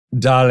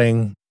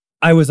Darling,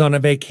 I was on a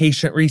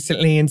vacation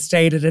recently and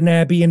stayed at an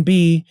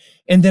Airbnb,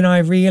 and then I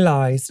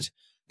realized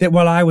that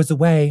while I was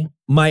away,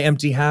 my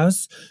empty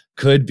house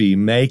could be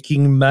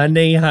making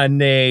money,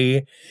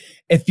 honey.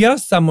 If you're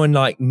someone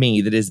like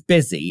me that is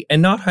busy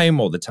and not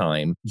home all the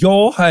time,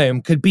 your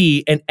home could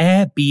be an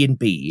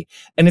Airbnb,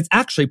 and it's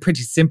actually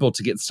pretty simple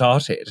to get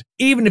started.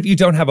 Even if you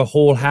don't have a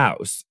whole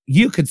house,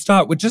 you could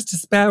start with just a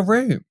spare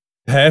room.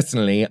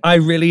 Personally, I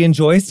really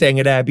enjoy staying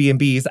at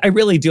Airbnbs. I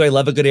really do. I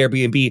love a good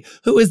Airbnb.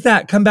 Who is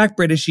that? Come back,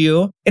 British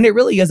you. And it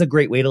really is a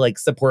great way to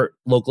support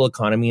local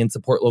economy and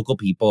support local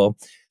people.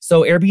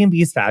 So Airbnb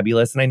is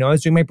fabulous. And I know I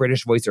was doing my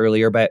British voice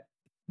earlier, but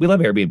we love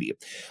Airbnb.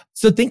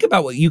 So think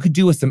about what you could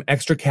do with some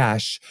extra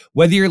cash,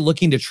 whether you're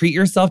looking to treat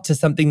yourself to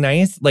something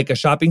nice, like a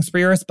shopping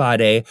spree or a spa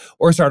day,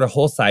 or start a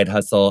whole side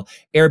hustle.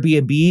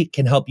 Airbnb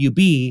can help you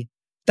be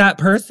that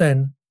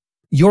person.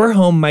 Your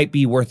home might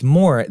be worth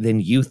more than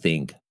you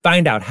think.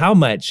 Find out how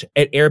much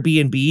at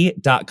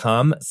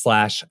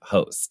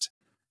airbnb.com/host.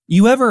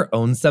 You ever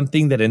own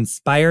something that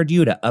inspired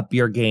you to up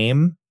your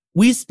game?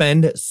 We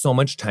spend so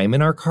much time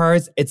in our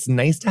cars. It's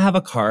nice to have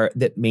a car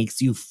that makes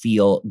you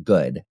feel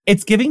good.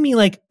 It's giving me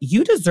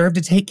you deserve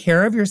to take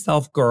care of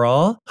yourself,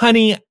 girl.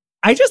 Honey,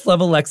 I just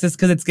love a Lexus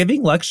because it's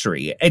giving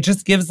luxury. It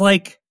just gives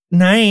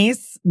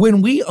nice.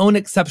 When we own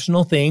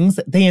exceptional things,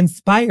 they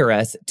inspire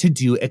us to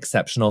do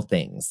exceptional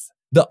things.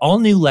 The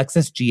all-new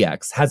Lexus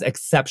GX has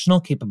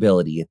exceptional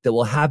capability that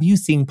will have you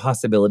seeing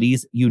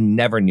possibilities you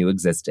never knew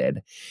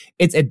existed.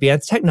 Its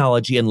advanced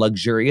technology and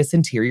luxurious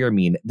interior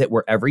mean that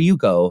wherever you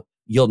go,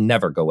 you'll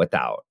never go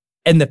without.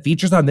 And the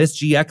features on this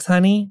GX,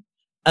 honey?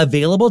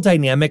 Available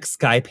dynamic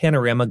sky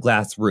panorama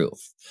glass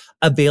roof.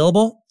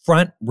 Available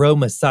front row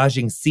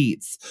massaging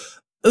seats.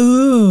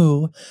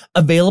 Ooh,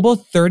 available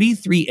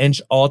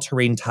 33-inch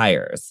all-terrain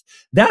tires.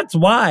 That's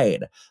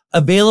wide.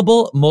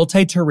 Available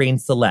multi-terrain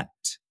select.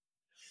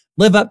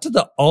 Live up to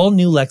the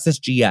all-new Lexus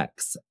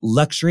GX.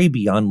 Luxury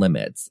beyond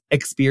limits.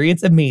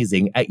 Experience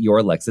amazing at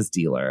your Lexus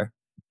dealer.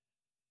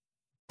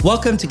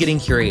 Welcome to Getting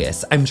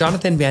Curious. I'm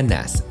Jonathan Van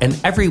Ness, and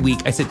every week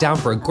I sit down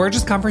for a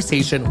gorgeous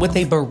conversation with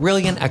a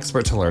brilliant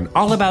expert to learn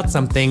all about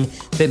something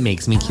that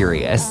makes me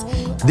curious.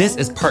 This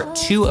is part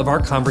 2 of our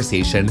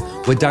conversation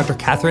with Dr.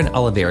 Kathryn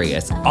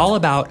Olivarius, all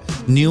about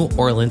New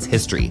Orleans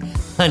history.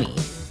 Honey,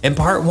 in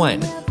part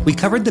 1, we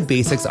covered the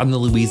basics on the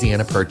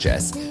Louisiana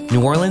Purchase,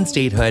 New Orleans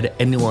statehood,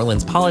 and New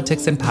Orleans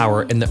politics and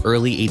power in the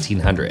early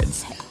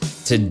 1800s.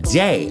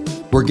 Today,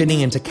 we're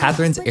getting into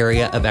Kathryn's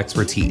area of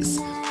expertise,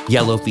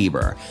 yellow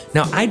fever.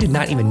 Now, I did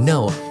not even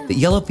know that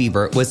yellow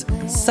fever was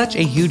such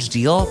a huge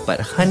deal, but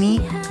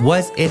honey,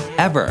 was it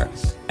ever?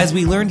 As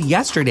we learned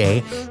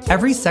yesterday,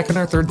 every second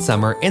or third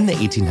summer in the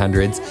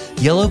 1800s,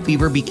 yellow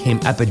fever became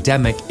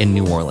epidemic in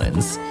New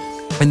Orleans.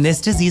 And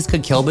this disease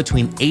could kill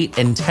between 8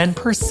 and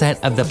 10%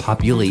 of the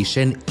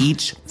population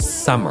each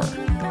summer.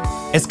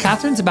 As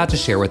Kathryn's about to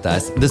share with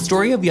us, the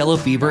story of yellow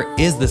fever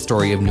is the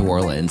story of New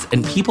Orleans,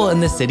 and people in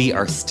the city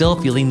are still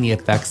feeling the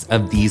effects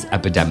of these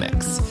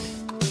epidemics.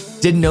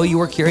 Didn't know you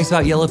were curious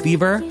about yellow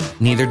fever?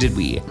 Neither did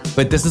we.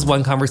 But this is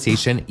one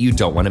conversation you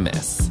don't want to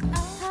miss.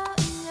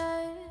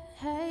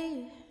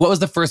 What was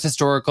the first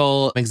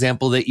historical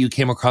example that you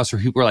came across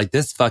where people were like,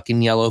 this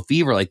fucking yellow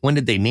fever? When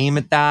did they name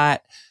it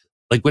that?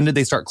 When did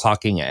they start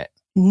clocking it?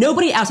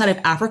 Nobody outside of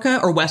Africa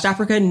or West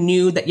Africa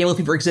knew that yellow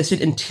fever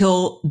existed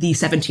until the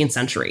 17th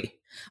century.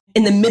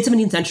 In the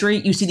mid-17th century,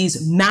 you see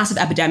these massive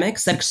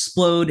epidemics that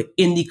explode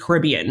in the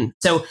Caribbean.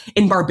 So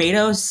in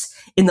Barbados,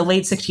 in the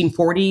late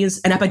 1640s,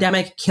 an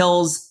epidemic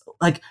kills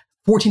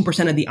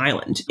 14% of the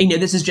island.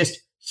 This is just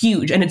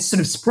huge. And it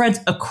sort of spreads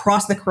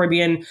across the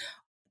Caribbean,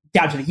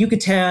 down to the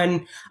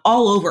Yucatan,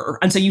 all over.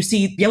 And so you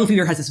see yellow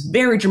fever has this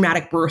very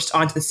dramatic burst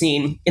onto the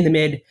scene in the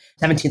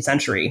mid-17th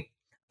century.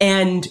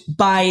 And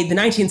by the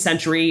 19th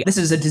century, this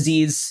is a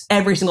disease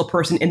every single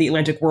person in the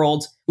Atlantic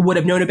world would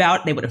have known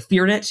about. They would have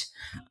feared it.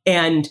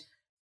 And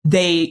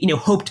they,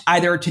 hoped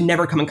either to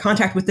never come in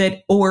contact with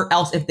it, or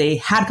else if they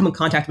had come in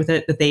contact with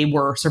it, that they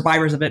were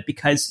survivors of it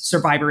because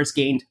survivors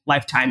gained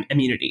lifetime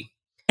immunity.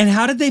 And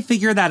how did they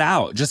figure that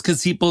out? Just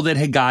because people that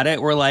had got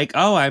it were like,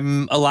 oh,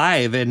 I'm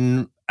alive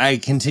and I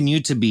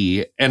continue to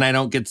be, and I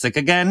don't get sick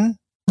again?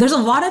 There's a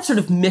lot of sort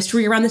of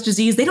mystery around this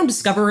disease. They don't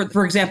discover,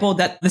 for example,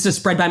 that this is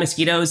spread by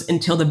mosquitoes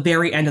until the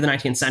very end of the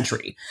 19th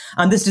century.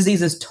 This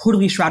disease is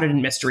totally shrouded in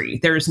mystery.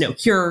 There's no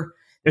cure.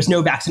 There's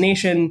no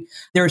vaccination.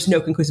 There's no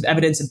conclusive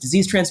evidence of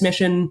disease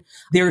transmission.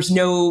 There's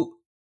no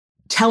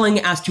telling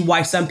as to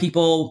why some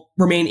people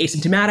remain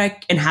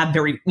asymptomatic and have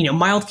very,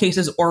 mild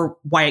cases, or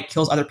why it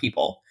kills other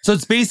people. So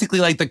it's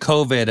basically like the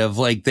COVID of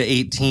the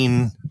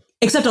 18...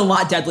 Except a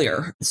lot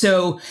deadlier.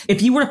 So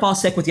if you were to fall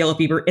sick with yellow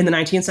fever in the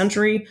 19th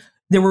century,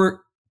 there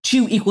were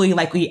 2 equally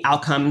likely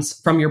outcomes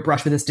from your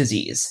brush with this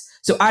disease.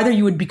 So either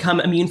you would become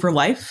immune for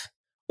life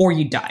or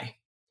you'd die.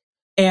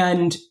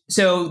 And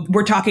so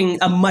we're talking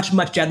a much,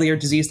 much deadlier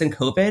disease than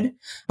COVID.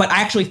 But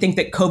I actually think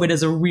that COVID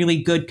is a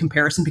really good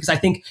comparison, because I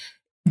think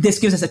this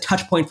gives us a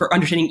touch point for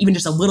understanding even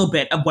just a little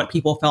bit of what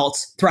people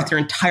felt throughout their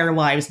entire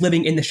lives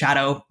living in the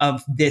shadow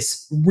of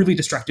this really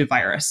destructive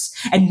virus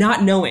and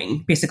not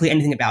knowing basically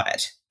anything about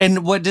it.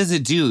 And what does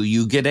it do?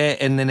 You get it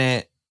and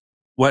then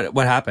what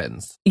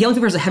happens? Yellow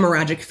fever is a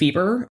hemorrhagic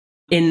fever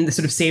in the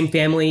sort of same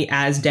family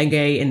as dengue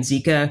and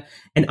Zika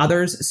and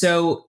others.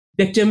 So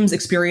victims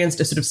experienced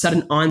a sort of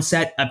sudden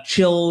onset of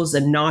chills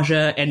and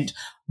nausea and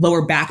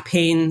lower back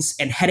pains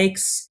and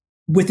headaches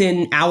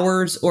within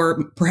hours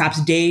or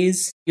perhaps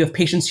days. You have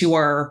patients who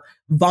are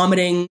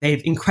vomiting. They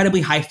have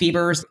incredibly high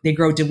fevers. They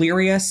grow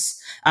delirious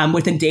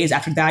within days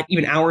after that,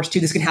 even hours too.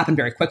 This can happen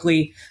very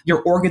quickly.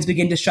 Your organs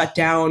begin to shut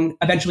down.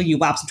 Eventually you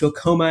lapse into a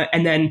coma.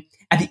 And then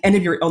at the end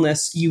of your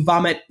illness, you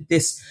vomit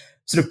this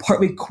sort of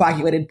partly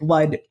coagulated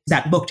blood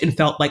that looked and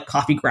felt like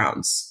coffee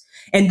grounds.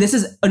 And this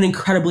is an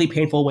incredibly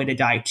painful way to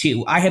die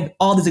too. I have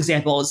all these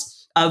examples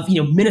of,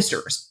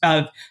 ministers,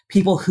 of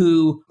people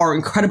who are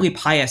incredibly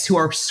pious, who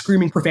are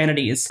screaming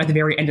profanities at the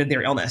very end of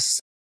their illness.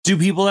 Do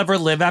people ever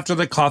live after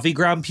the coffee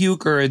ground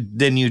puke, or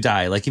then you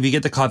die? Like if you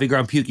get the coffee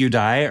ground puke, you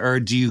die,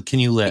 or can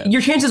you live?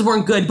 Your chances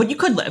weren't good, but you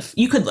could live.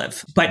 You could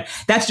live. But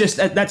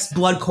that's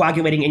blood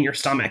coagulating in your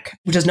stomach,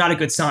 which is not a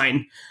good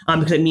sign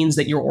because it means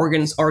that your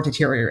organs are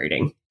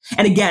deteriorating.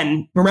 And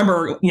again,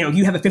 remember,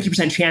 you have a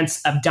 50%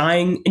 chance of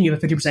dying and you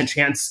have a 50%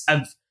 chance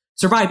of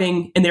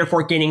surviving and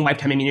therefore gaining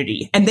lifetime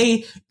immunity. And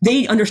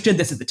they understood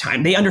this at the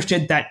time. They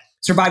understood that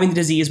surviving the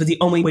disease was the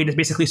only way to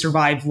basically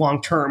survive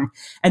long term.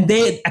 And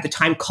they, at the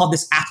time, called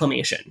this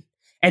acclimation.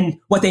 And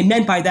what they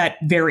meant by that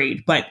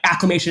varied, but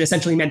acclimation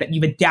essentially meant that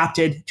you've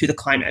adapted to the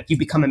climate. You've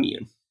become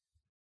immune.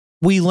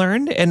 We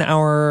learned in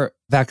our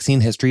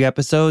vaccine history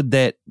episode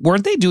that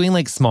weren't they doing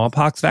like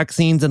smallpox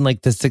vaccines in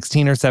like the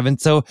 16 or 7?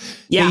 So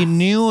They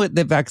knew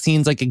that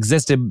vaccines like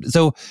existed.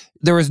 So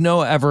there was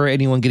no ever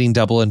anyone getting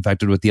double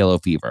infected with yellow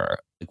fever.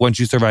 Like once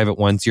you survive it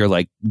once, you're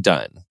like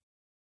done.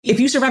 If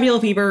you survive yellow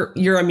fever,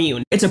 you're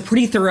immune. It's a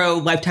pretty thorough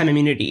lifetime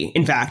immunity,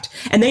 in fact.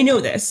 And they know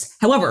this.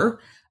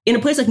 However, in a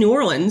place like New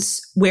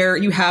Orleans, where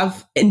you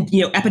have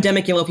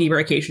epidemic yellow fever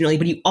occasionally,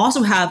 but you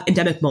also have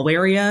endemic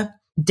malaria,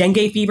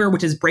 dengue fever,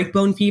 which is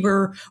breakbone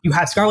fever. You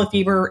have scarlet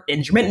fever,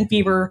 intermittent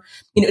fever.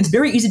 It's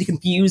very easy to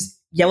confuse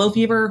yellow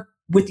fever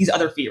with these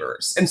other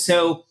fevers. And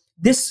so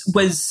this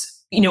was,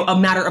 a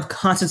matter of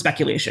constant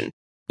speculation.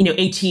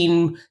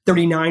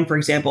 1839, for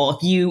example,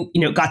 if you,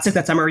 got sick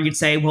that summer, you'd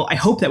say, well, I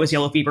hope that was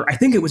yellow fever. I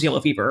think it was yellow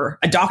fever.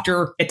 A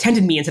doctor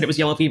attended me and said it was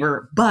yellow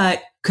fever,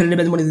 but could it have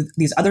been one of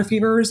these other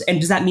fevers?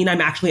 And does that mean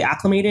I'm actually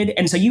acclimated?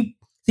 And so you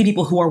see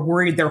people who are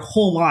worried their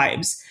whole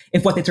lives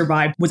if what they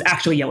survived was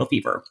actually yellow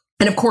fever.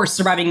 And of course,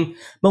 surviving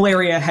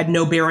malaria had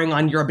no bearing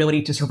on your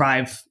ability to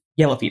survive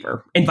yellow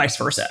fever and vice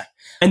versa.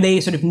 And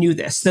they sort of knew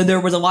this. So there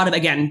was a lot of,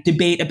 again,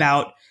 debate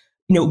about,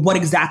 what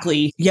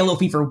exactly yellow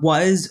fever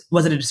was.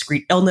 Was it a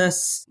discrete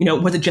illness?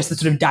 Was it just the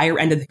sort of dire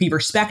end of the fever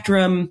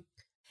spectrum?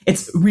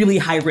 It's really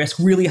high risk,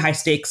 really high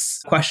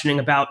stakes questioning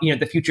about,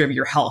 the future of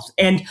your health.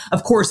 And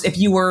of course, if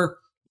you were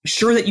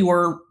sure that you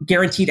were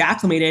guaranteed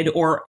acclimated,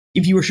 or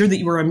if you were sure that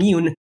you were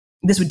immune,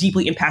 this would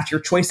deeply impact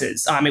your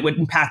choices. It would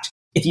impact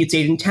if you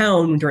stayed in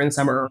town during the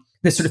summer,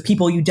 the sort of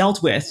people you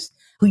dealt with,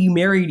 who you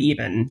married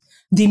even.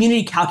 The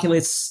immunity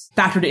calculus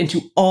factored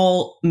into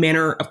all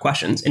manner of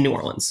questions in New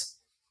Orleans.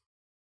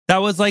 That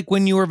was like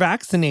when you were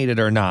vaccinated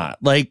or not.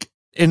 Like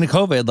in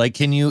COVID, like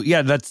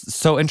that's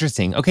so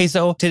interesting. Okay,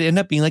 so did it end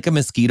up being like a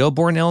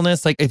mosquito-borne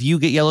illness? Like if you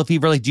get yellow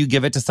fever, like do you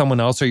give it to someone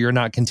else, or you're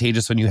not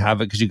contagious when you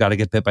have it because you got to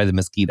get bit by the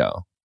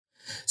mosquito?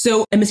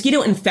 So a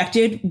mosquito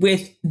infected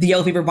with the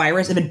yellow fever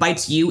virus, if it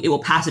bites you, it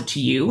will pass it to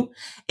you.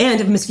 And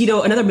if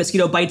another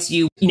mosquito bites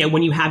you,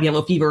 when you have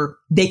yellow fever,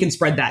 they can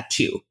spread that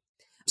too.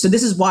 So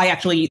this is why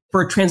actually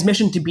for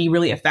transmission to be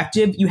really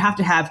effective, you have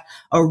to have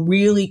a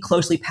really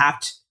closely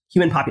packed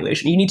human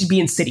population. You need to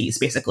be in cities,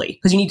 basically,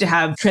 because you need to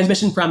have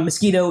transmission from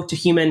mosquito to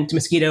human to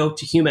mosquito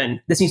to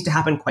human. This needs to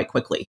happen quite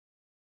quickly.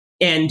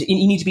 And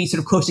you need to be sort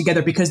of close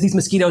together because these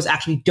mosquitoes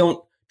actually don't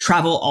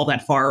travel all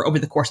that far over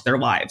the course of their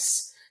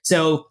lives.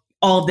 So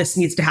all of this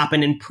needs to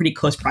happen in pretty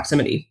close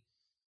proximity.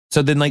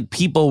 So then like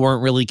people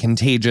weren't really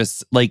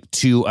contagious like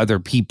to other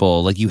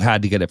people. Like you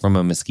had to get it from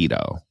a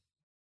mosquito.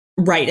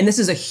 Right. And this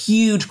is a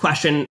huge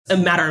question, a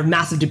matter of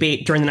massive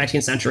debate during the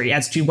 19th century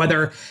as to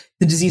whether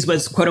the disease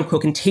was quote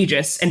unquote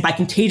contagious. And by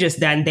contagious,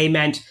 then they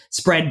meant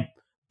spread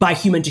by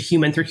human to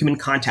human through human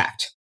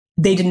contact.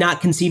 They did not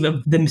conceive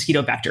of the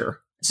mosquito vector.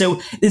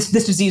 So this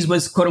disease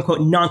was quote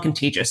unquote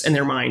non-contagious in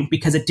their mind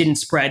because it didn't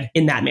spread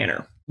in that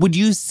manner. Would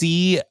you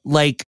see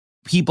like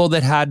people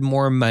that had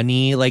more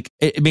money, like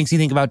it makes you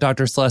think about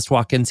Dr. Celeste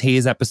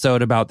Watkins-Hayes'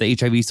 episode about the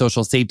HIV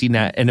social safety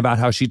net and about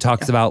how she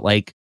talks about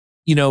like,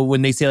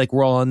 when they say like,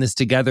 we're all in this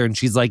together, and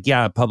she's like,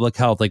 yeah, public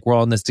health, like we're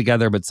all in this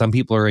together, but some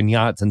people are in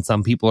yachts and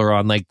some people are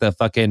on like the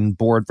fucking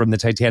board from the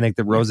Titanic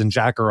that Rose and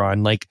Jack are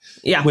on, like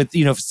with,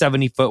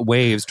 70-foot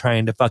waves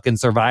trying to fucking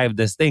survive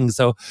this thing.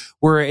 So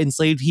were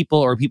enslaved people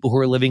or people who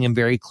are living in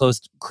very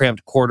close,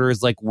 cramped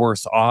quarters, like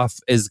worse off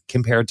as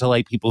compared to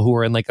like people who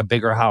were in like a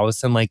bigger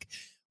house and like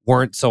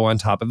weren't so on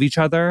top of each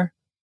other?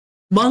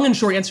 Long and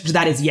short answer to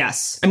that is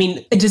yes. I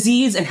mean,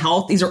 disease and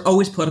health, these are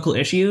always political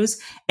issues.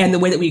 And the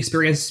way that we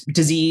experience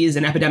disease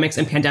and epidemics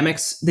and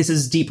pandemics, this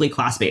is deeply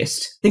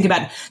class-based. Think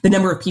about the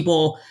number of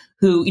people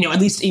who, at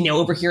least,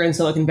 over here in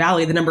Silicon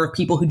Valley, the number of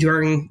people who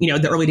during,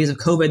 the early days of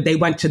COVID, they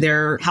went to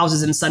their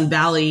houses in Sun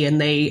Valley and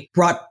they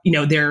brought,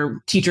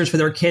 their teachers for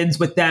their kids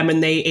with them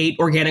and they ate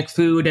organic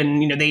food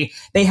and,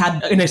 they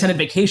had an extended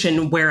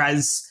vacation,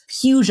 whereas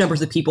huge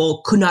numbers of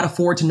people could not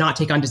afford to not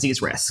take on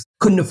disease risk,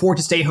 couldn't afford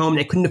to stay home,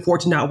 they couldn't afford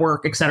to not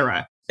work, et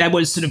cetera. That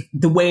was sort of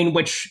the way in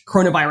which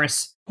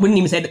coronavirus, wouldn't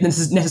even say that this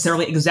is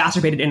necessarily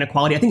exacerbated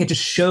inequality. I think it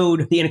just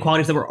showed the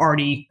inequalities that were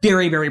already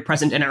very, very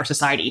present in our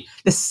society.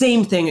 The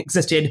same thing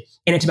existed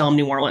in antebellum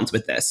New Orleans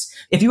with this.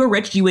 If you were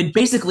rich, you would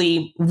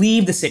basically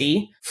leave the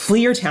city,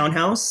 flee your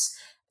townhouse,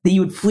 that you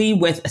would flee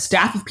with a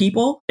staff of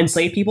people,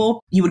 enslaved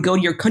people. You would go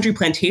to your country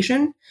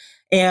plantation,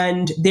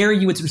 and there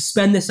you would sort of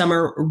spend the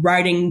summer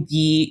riding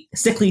the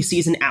sickly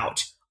season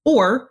out.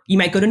 Or you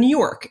might go to New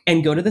York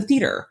and go to the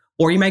theater.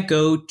 Or you might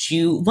go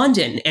to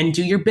London and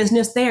do your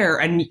business there,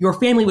 and your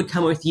family would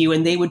come with you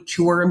and they would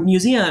tour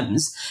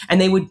museums and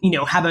they would,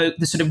 have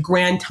this sort of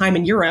grand time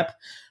in Europe.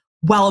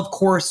 While, of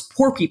course,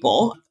 poor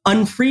people,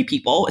 unfree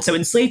people, so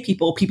enslaved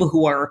people, people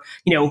who are,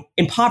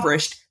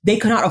 impoverished, they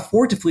could not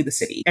afford to flee the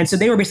city. And so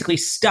they were basically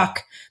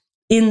stuck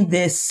in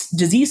this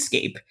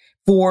disease-scape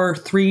for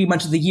 3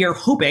 months of the year,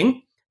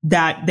 hoping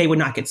that they would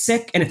not get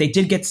sick. And if they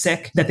did get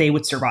sick, that they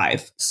would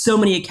survive. So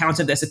many accounts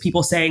of this, of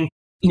people saying,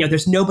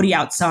 there's nobody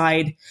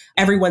outside.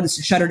 Everyone's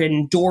shuttered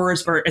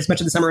indoors for as much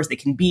of the summer as they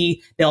can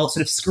be. They'll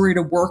sort of scurry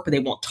to work, but they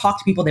won't talk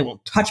to people. They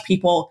won't touch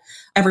people.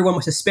 Everyone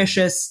was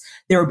suspicious.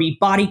 There would be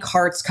body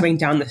carts coming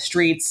down the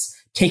streets,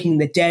 taking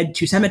the dead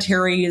to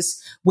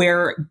cemeteries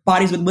where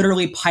bodies would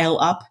literally pile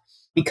up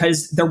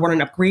because there weren't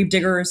enough grave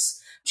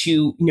diggers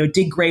to,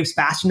 dig graves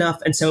fast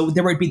enough. And so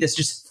there would be this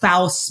just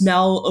foul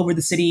smell over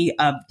the city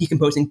of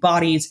decomposing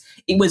bodies.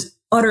 It was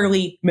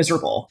utterly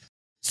miserable.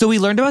 So we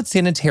learned about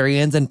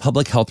sanitarians and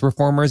public health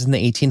reformers in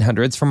the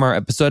 1800s from our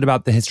episode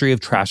about the history of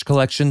trash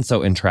collection,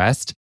 so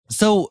interest.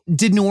 So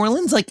did New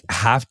Orleans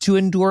have to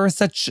endure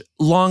such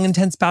long,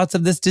 intense bouts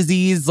of this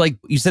disease?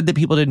 You said that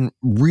people didn't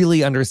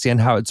really understand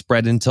how it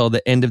spread until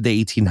the end of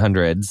the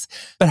 1800s.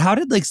 But how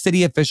did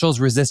city officials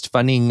resist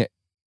funding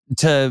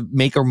to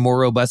make a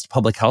more robust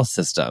public health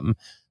system?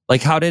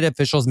 How did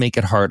officials make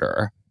it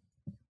harder?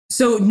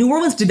 So New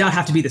Orleans did not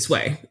have to be this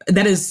way.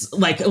 That is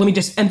let me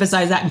just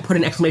emphasize that and put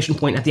an exclamation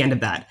point at the end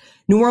of that.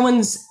 New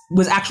Orleans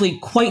was actually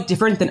quite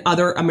different than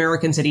other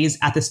American cities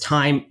at this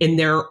time in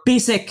their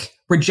basic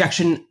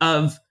rejection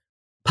of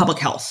public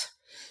health.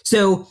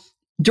 So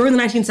during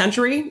the 19th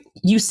century,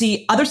 you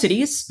see other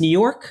cities, New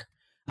York,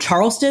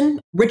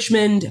 Charleston,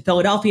 Richmond,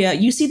 Philadelphia,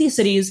 you see these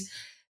cities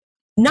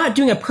not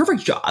doing a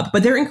perfect job,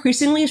 but they're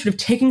increasingly sort of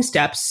taking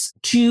steps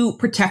to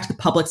protect the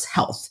public's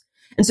health.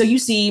 And so you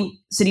see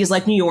cities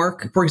like New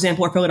York, for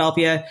example, or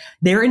Philadelphia,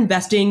 they're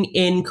investing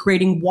in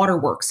creating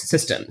waterworks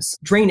systems,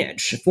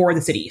 drainage for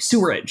the city,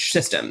 sewerage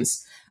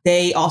systems.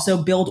 They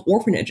also build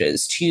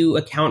orphanages to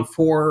account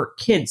for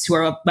kids who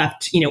are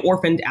left,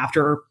 orphaned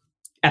after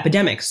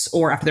epidemics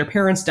or after their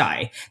parents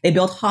die. They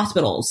build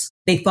hospitals.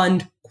 They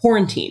fund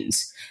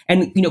quarantines.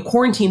 And,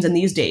 quarantines in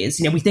these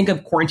days, we think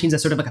of quarantines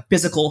as sort of a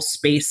physical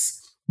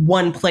space,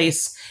 one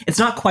place. It's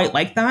not quite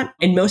like that.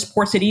 In most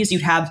port cities,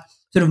 you'd have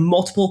sort of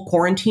multiple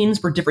quarantines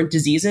for different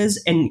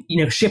diseases. And,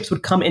 ships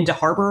would come into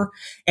harbor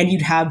and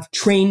you'd have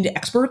trained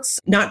experts,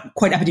 not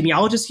quite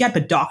epidemiologists yet,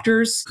 but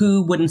doctors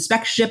who would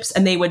inspect ships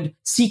and they would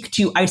seek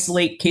to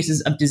isolate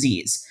cases of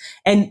disease.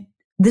 And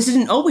this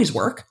didn't always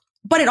work,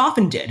 but it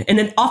often did. And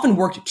it often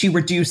worked to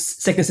reduce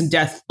sickness and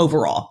death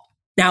overall.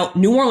 Now,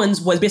 New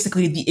Orleans was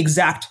basically the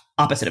exact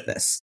opposite of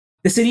this.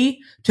 The city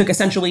took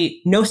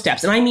essentially no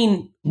steps, and I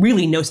mean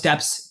really no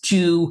steps,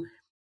 to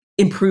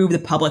improve the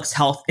public's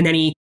health in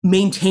any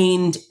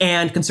maintained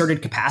and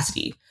concerted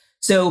capacity.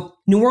 So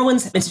New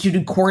Orleans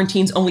instituted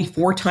quarantines only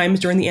 4 times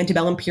during the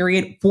antebellum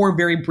period, 4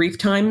 very brief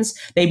times.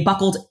 They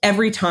buckled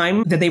every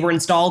time that they were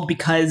installed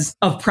because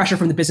of pressure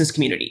from the business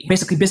community.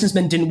 Basically,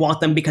 businessmen didn't want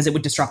them because it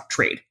would disrupt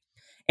trade.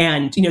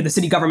 And, the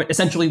city government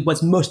essentially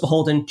was most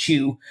beholden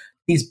to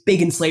these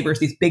big enslavers,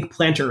 these big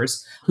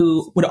planters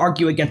who would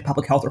argue against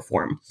public health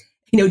reform.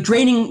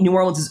 Draining New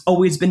Orleans has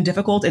always been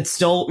difficult. It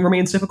still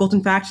remains difficult,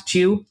 in fact,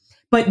 too.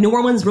 But New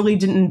Orleans really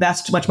didn't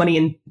invest much money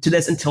into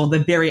this until the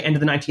very end of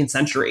the 19th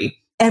century.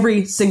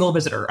 Every single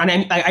visitor,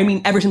 and I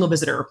mean every single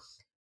visitor,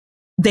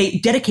 they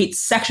dedicate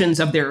sections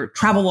of their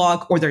travel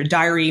log or their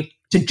diary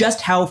to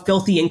just how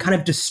filthy and kind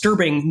of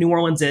disturbing New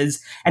Orleans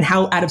is and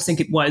how out of sync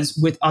it was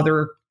with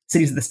other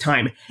cities at this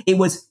time. It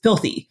was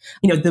filthy.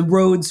 The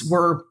roads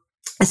were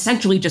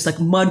essentially just like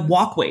mud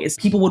walkways.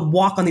 People would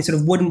walk on these sort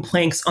of wooden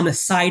planks on the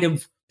side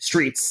of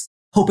streets,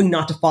 hoping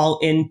not to fall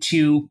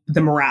into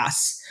the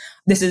morass.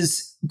 This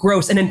is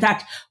gross. And in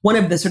fact, one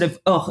of the sort of,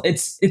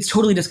 it's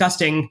totally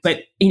disgusting.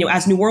 But,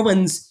 as New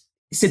Orleans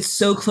sits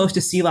so close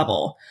to sea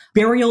level,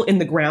 burial in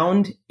the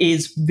ground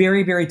is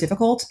very, very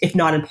difficult, if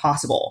not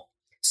impossible.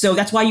 So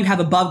that's why you have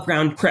above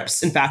ground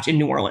crypts, in fact, in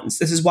New Orleans.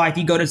 This is why if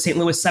you go to St.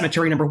 Louis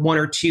Cemetery number 1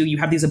 or 2, you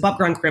have these above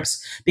ground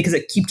crypts because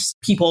it keeps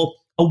people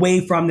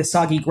away from the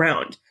soggy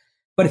ground.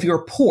 But if you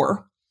were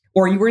poor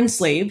or you were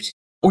enslaved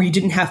or you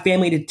didn't have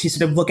family to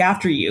sort of look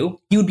after you,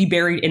 you would be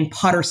buried in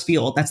Potter's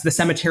Field. That's the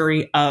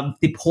cemetery of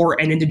the poor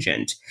and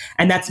indigent.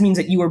 And that means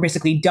that you were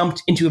basically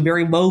dumped into a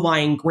very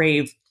low-lying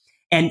grave.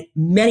 And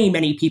many,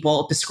 many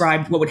people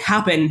described what would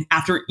happen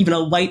after even a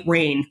light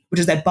rain, which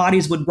is that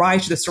bodies would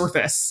rise to the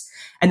surface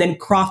and then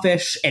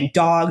crawfish and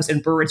dogs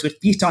and birds would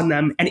feast on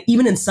them. And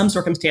even in some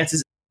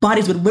circumstances,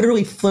 bodies would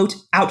literally float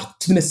out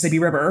to the Mississippi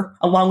River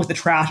along with the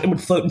trash and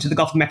would float into the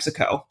Gulf of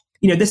Mexico.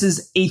 This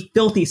is a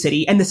filthy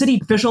city. And the city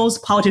officials,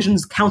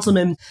 politicians,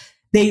 councilmen,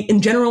 they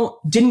in general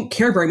didn't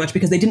care very much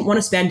because they didn't want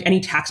to spend any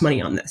tax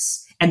money on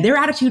this. And their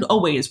attitude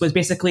always was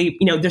basically,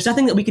 there's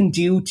nothing that we can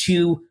do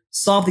to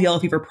solve the yellow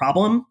fever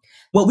problem.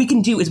 What we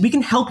can do is we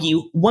can help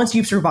you once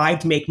you've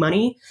survived to make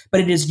money, but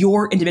it is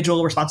your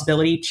individual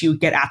responsibility to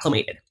get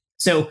acclimated.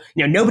 So,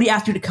 nobody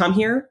asked you to come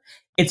here.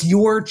 It's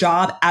your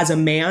job as a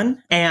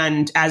man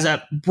and as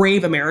a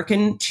brave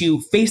American to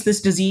face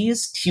this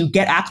disease, to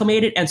get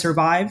acclimated and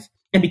survive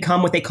and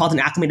become what they called an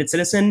acclimated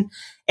citizen.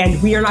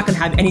 And we are not going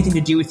to have anything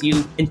to do with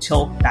you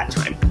until that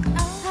time.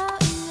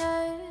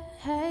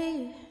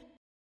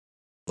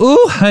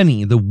 Ooh,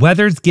 honey, the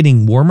weather's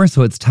getting warmer,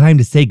 so it's time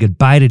to say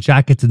goodbye to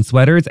jackets and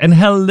sweaters and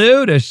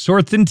hello to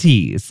shorts and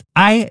tees.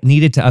 I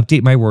needed to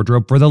update my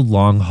wardrobe for the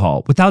long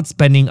haul without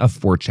spending a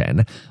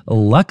fortune.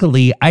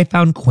 Luckily, I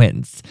found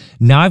Quince.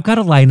 Now I've got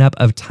a lineup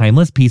of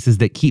timeless pieces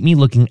that keep me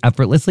looking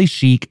effortlessly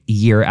chic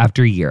year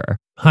after year.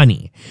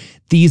 Honey,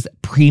 these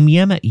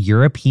premium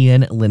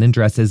European linen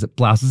dresses,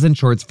 blouses, and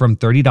shorts from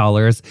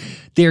 $30.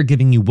 They're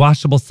giving you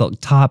washable silk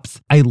tops.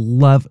 I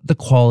love the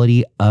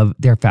quality of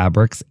their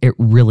fabrics. It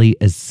really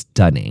is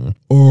stunning.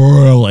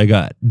 Oh my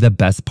God. The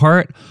best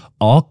part,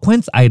 all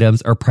Quince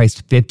items are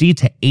priced 50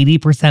 to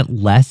 80%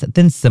 less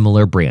than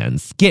similar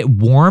brands. Get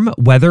warm,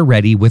 weather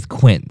ready with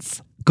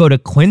Quince. Go to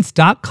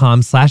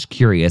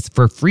quince.com/curious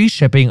for free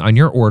shipping on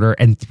your order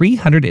and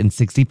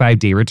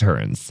 365-day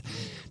returns.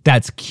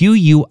 That's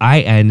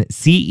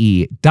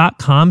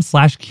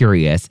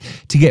QUINCE.com/curious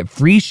to get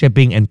free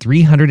shipping and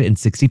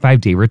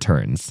 365-day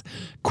returns.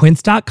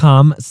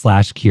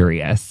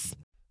 Quince.com/curious.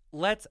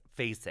 Let's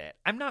face it,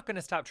 I'm not going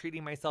to stop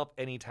treating myself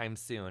anytime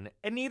soon,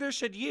 and neither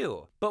should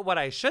you. But what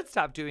I should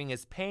stop doing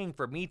is paying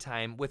for me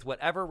time with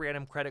whatever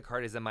random credit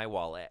card is in my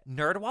wallet.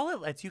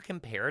 NerdWallet lets you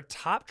compare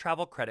top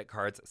travel credit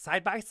cards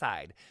side by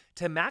side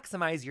to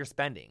maximize your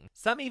spending.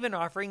 Some even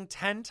offering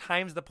 10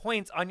 times the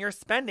points on your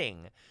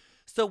spending.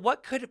 So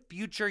what could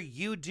future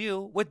you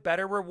do with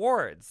better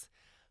rewards?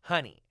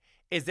 Honey,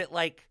 is it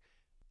like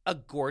a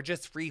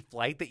gorgeous free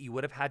flight that you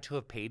would have had to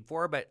have paid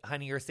for, but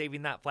honey, you're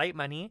saving that flight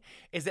money?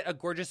 Is it a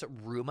gorgeous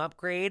room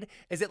upgrade?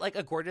 Is it like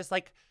a gorgeous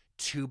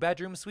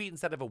 2-bedroom suite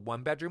instead of a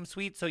 1-bedroom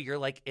suite? So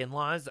your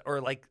in-laws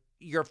or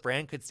your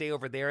friend could stay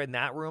over there in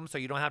that room so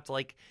you don't have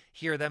to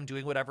hear them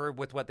doing whatever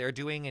with what they're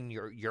doing in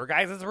your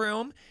guys'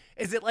 room?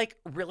 Is it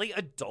really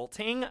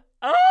adulting?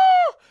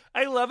 Oh,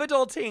 I love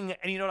adulting.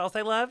 And you know what else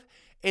I love?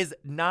 Is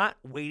not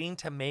waiting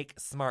to make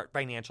smart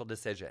financial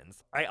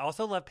decisions. I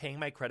also love paying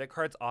my credit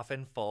cards off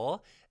in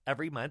full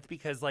every month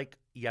because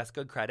yes,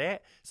 good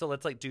credit. So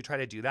let's try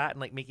to do that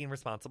and making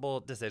responsible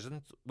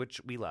decisions,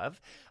 which we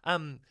love.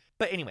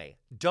 But anyway,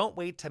 don't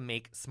wait to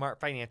make smart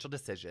financial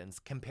decisions.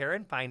 Compare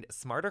and find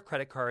smarter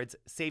credit cards,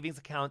 savings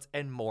accounts,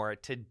 and more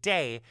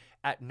today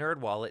at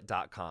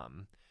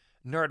nerdwallet.com.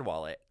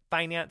 NerdWallet,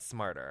 finance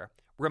smarter.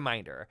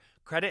 Reminder,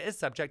 credit is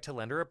subject to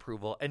lender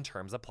approval and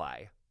terms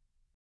apply.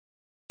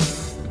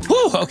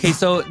 Whew, okay,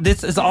 so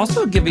this is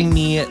also giving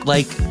me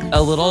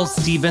a little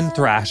Stephen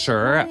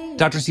Thrasher.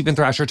 Dr. Stephen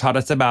Thrasher taught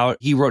us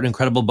he wrote an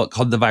incredible book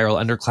called The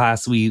Viral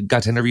Underclass. We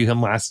got to interview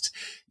him last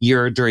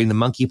year during the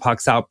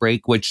monkeypox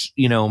outbreak, which,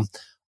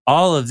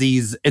 all of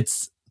these,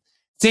 it's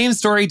same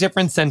story,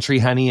 different century,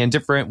 honey, in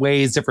different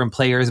ways, different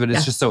players, but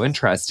it's just so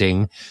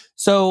interesting.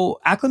 So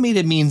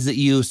acclimated means that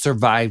you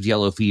survived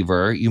yellow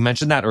fever. You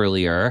mentioned that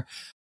earlier.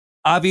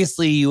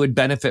 Obviously, you would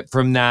benefit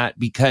from that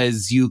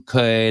because you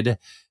could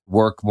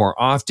work more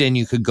often.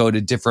 You could go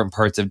to different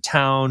parts of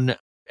town.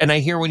 And I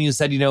hear when you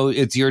said,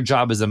 it's your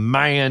job as a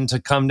man to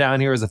come down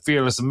here as a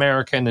fearless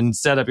American and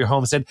set up your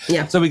homestead.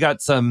 Yeah. So we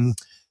got some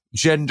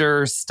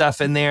gender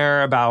stuff in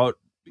there about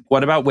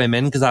what about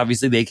women? Because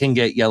obviously they can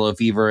get yellow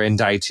fever and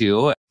die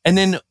too. And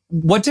then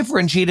what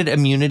differentiated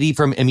immunity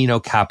from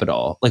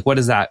immunocapital? What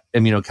does that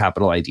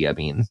immunocapital idea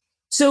mean?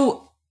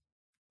 So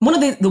one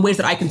of the ways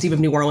that I conceive of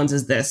New Orleans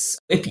is this.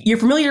 If you're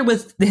familiar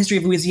with the history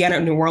of Louisiana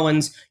and New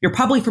Orleans, you're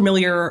probably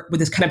familiar with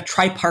this kind of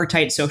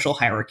tripartite social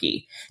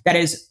hierarchy. That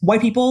is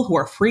white people who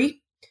are free,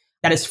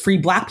 that is free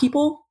Black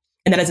people,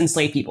 and that is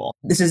enslaved people.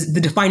 This is the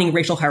defining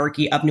racial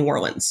hierarchy of New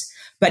Orleans.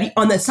 But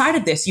on the side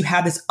of this, you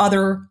have this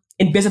other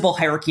invisible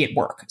hierarchy at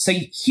work. So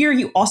here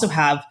you also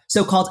have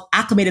so-called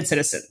acclimated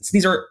citizens.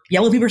 These are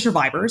yellow fever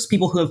survivors,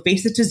 people who have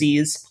faced this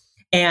disease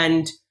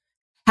and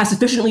have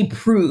sufficiently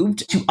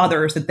proved to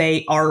others that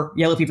they are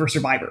yellow fever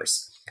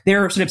survivors.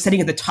 They're sort of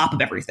sitting at the top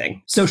of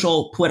everything,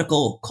 social,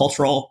 political,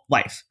 cultural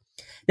life.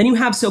 Then you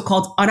have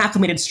so-called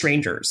unacclimated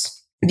strangers.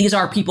 These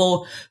are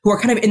people who are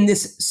kind of in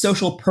this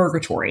social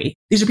purgatory.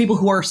 These are people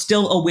who are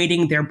still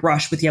awaiting their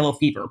brush with yellow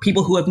fever,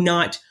 people who have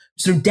not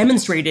sort of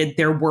demonstrated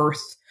their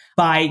worth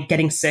by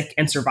getting sick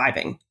and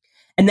surviving.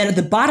 And then at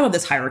the bottom of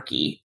this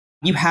hierarchy,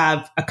 you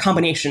have a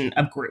combination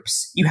of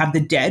groups. You have the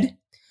dead.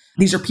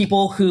 These are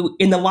people who,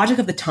 in the logic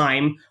of the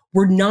time,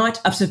 were not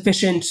of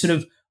sufficient sort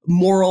of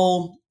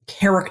moral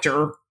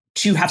character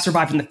to have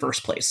survived in the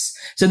first place.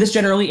 So this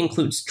generally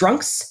includes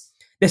drunks.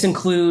 This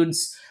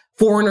includes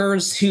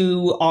foreigners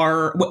who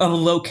are of a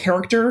low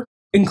character,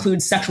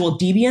 includes sexual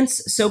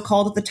deviants,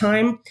 so-called at the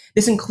time.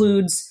 This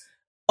includes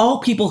all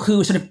people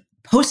who sort of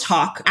post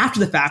hoc, after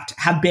the fact,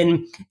 have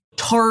been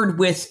tarred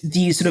with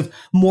these sort of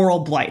moral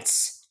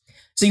blights.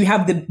 So you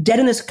have the dead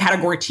in this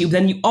category too, but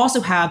then you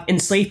also have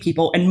enslaved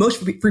people and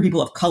most free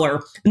people of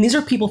color. And these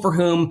are people for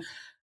whom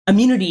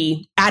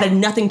immunity added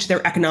nothing to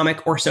their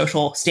economic or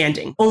social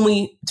standing,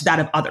 only to that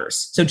of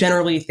others. So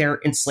generally,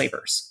 they're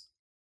enslavers.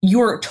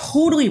 You're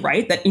totally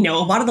right that, a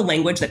lot of the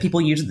language that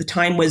people used at the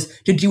time was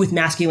to do with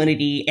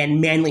masculinity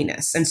and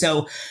manliness. And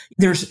so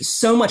there's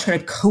so much kind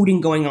of coding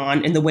going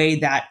on in the way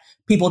that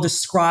people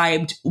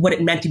described what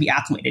it meant to be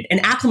acclimated. And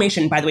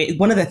acclimation, by the way,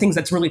 one of the things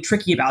that's really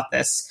tricky about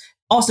this,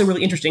 also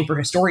really interesting for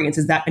historians,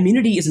 is that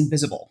immunity is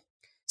invisible.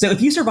 So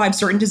if you survive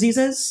certain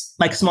diseases,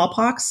 like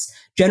smallpox,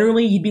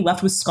 generally you'd be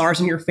left with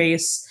scars on your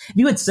face. If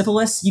you had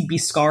syphilis, you'd be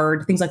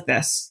scarred, things like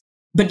this.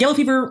 But yellow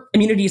fever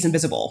immunity is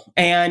invisible.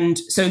 And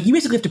so you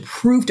basically have to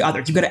prove to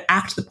others, you've got to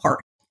act the part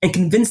and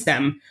convince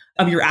them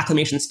of your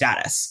acclimation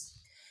status.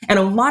 And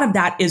a lot of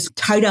that is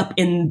tied up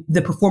in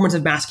the performance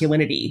of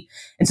masculinity.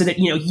 And so that,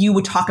 you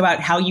would talk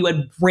about how you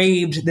had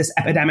braved this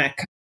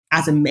epidemic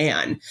as a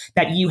man,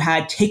 that you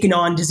had taken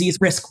on disease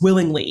risk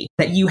willingly,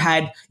 that you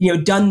had,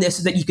 done this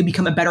so that you could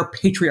become a better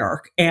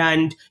patriarch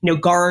and,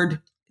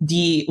 guard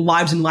the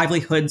lives and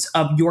livelihoods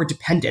of your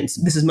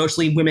dependents. This is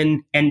mostly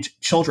women and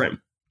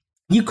children.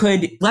 You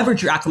could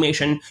leverage your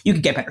acclimation. You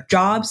could get better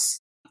jobs.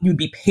 You would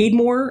be paid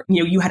more.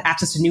 You had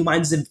access to new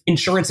lines of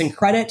insurance and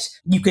credit.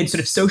 You could sort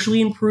of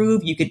socially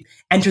improve. You could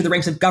enter the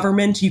ranks of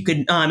government. You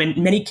could, in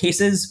many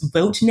cases,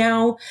 vote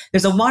now.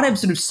 There's a lot of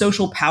sort of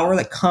social power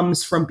that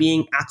comes from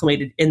being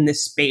acclimated in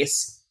this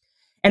space.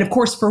 And of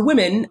course, for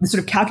women, the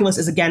sort of calculus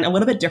is, again, a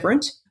little bit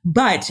different.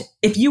 But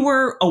if you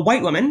were a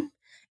white woman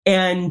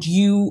and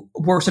you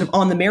were sort of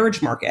on the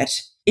marriage market,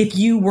 if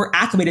you were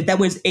acclimated, that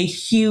was a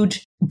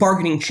huge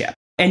bargaining chip.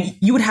 And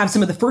you would have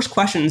some of the first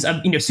questions of,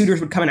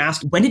 suitors would come and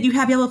ask, when did you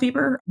have yellow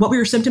fever? What were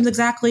your symptoms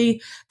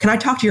exactly? Can I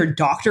talk to your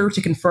doctor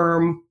to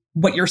confirm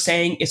what you're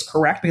saying is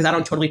correct? Because I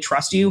don't totally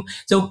trust you.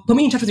 So put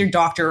me in touch with your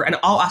doctor and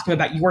I'll ask him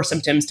about your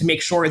symptoms to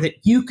make sure that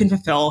you can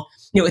fulfill,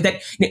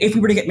 that if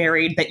we were to get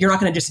married, that you're not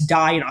going to just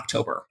die in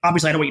October.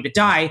 Obviously, I don't want you to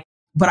die,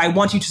 but I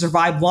want you to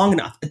survive long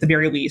enough at the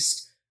very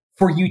least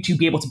for you to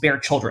be able to bear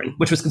children,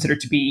 which was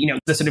considered to be,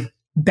 the sort of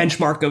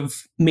benchmark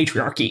of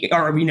matriarchy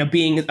or,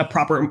 being a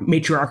proper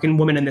matriarch and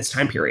woman in this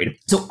time period.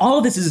 So all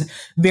of this is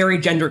very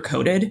gender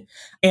coded.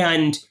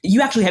 And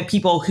you actually have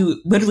people who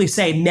literally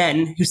say,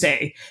 men who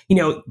say,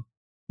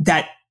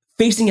 that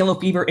facing yellow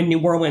fever in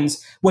New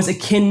Orleans was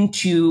akin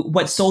to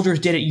what soldiers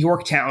did at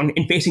Yorktown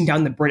in facing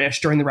down the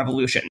British during the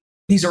Revolution.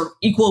 These are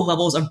equal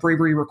levels of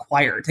bravery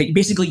required. That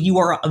basically, you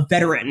are a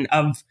veteran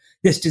of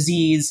this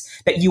disease,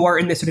 that you are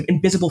in this sort of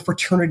invisible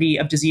fraternity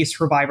of disease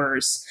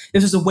survivors.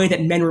 This was a way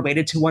that men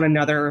related to one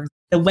another.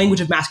 The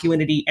language of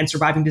masculinity and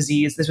surviving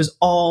disease, this was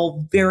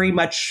all very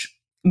much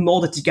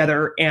molded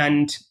together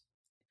and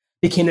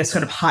became this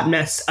sort of hot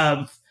mess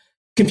of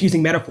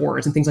confusing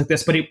metaphors and things like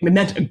this. But it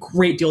meant a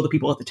great deal to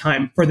people at the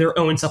time for their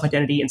own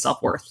self-identity and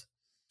self-worth.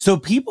 So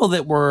people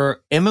that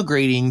were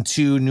immigrating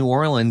to New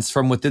Orleans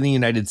from within the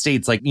United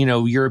States, like,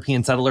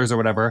 European settlers or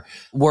whatever,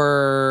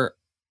 were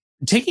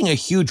taking a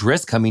huge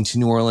risk coming to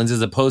New Orleans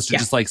as opposed to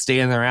just like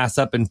staying their ass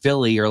up in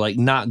Philly or like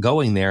not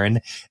going there.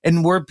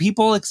 And were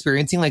people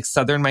experiencing like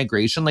Southern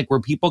migration? Like were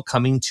people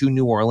coming to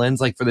New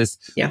Orleans like for this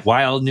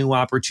wild new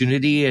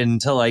opportunity and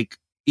to like,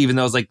 even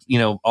though it's like,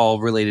 all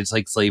related to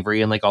like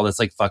slavery and like all this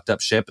like fucked up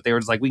shit, but they were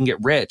just like, we can get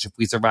rich if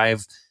we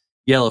survive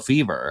yellow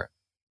fever.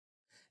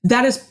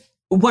 That is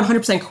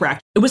 100%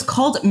 correct. It was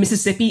called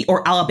Mississippi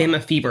or Alabama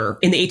fever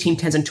in the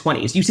 1810s and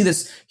 20s. You see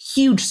this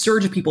huge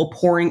surge of people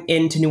pouring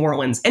into New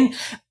Orleans. And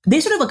they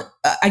sort of,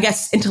 like, I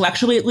guess,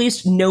 intellectually at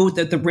least, know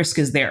that the risk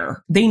is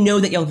there. They know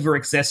that yellow fever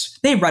exists.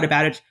 They've read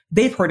about it.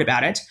 They've heard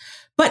about it.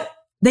 But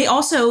they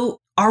also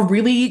are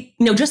really,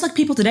 just like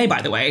people today,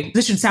 by the way,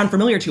 this should sound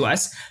familiar to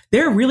us.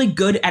 They're really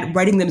good at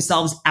writing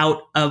themselves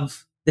out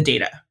of the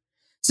data.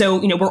 So,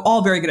 we're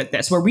all very good at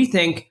this, where we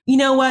think, you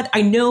know what?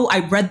 I know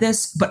I read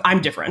this, but I'm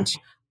different.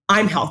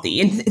 I'm healthy.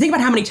 And think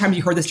about how many times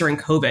you heard this during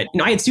COVID.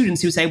 I had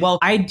students who say, well,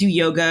 I do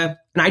yoga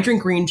and I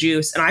drink green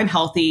juice and I'm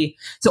healthy,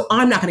 so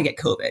I'm not going to get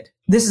COVID.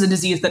 This is a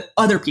disease that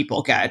other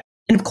people get.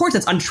 And of course,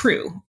 that's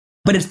untrue.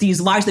 But it's these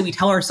lies that we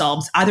tell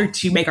ourselves either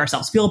to make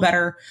ourselves feel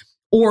better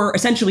or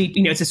essentially,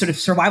 it's a sort of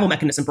survival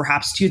mechanism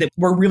perhaps too, that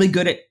we're really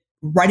good at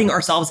writing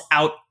ourselves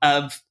out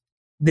of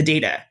the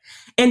data.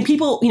 And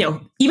people,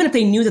 even if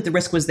they knew that the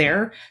risk was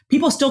there,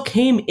 people still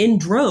came in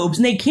droves.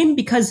 And they came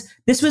because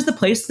this was the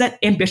place that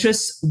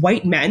ambitious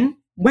white men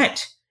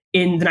went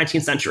in the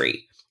 19th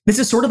century. This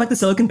is sort of like the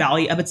Silicon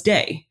Valley of its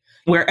day,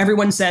 where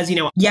everyone says,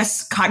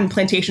 yes, cotton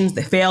plantations,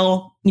 they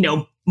fail,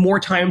 more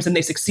times than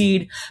they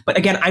succeed. But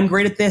again, I'm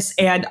great at this.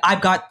 And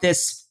I've got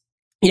this,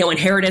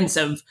 inheritance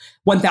of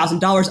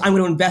 $1,000. I'm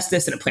going to invest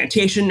this in a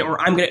plantation, or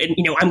I'm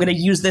going to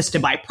use this to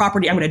buy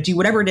property. I'm going to do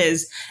whatever it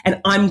is. And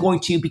I'm going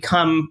to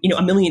become,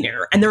 a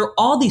millionaire. And there are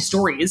all these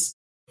stories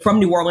from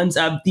New Orleans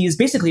of these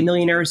basically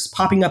millionaires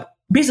popping up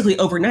basically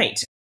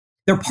overnight.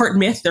 They're part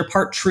myth, they're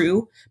part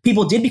true.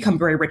 People did become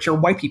very rich, or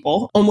white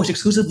people, almost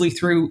exclusively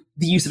through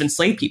the use of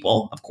enslaved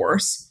people, of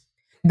course.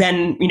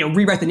 Then,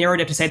 rewrite the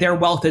narrative to say their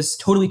wealth is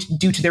totally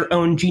due to their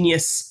own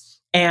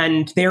genius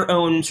and their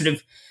own sort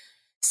of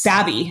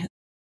savvy,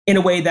 in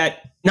a way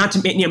that, not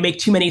to make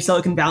too many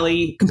Silicon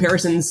Valley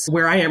comparisons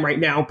where I am right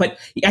now, but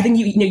I think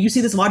you see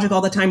this logic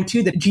all the time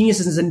too, that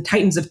geniuses and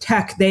titans of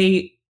tech,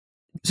 they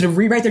sort of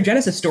rewrite their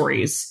genesis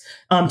stories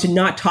to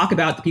not talk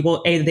about the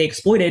people that they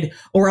exploited,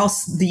 or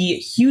else the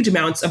huge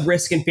amounts of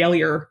risk and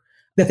failure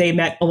that they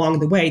met along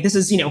the way. This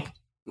is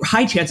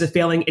high chance of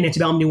failing in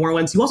antebellum New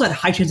Orleans. You also had a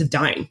high chance of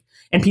dying,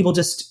 and people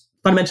just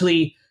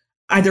fundamentally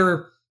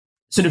either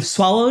sort of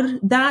swallowed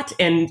that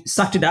and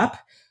sucked it up,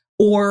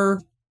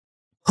 or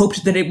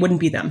hoped that it wouldn't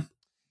be them.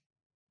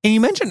 And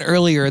you mentioned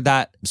earlier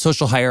that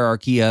social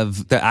hierarchy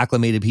of the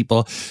acclimated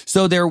people.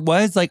 So there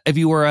was, like, if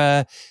you were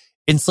a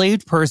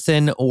enslaved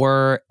person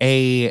or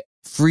a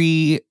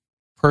free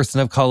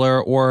person of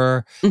color,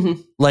 or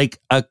like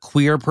a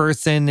queer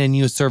person, and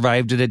you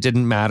survived it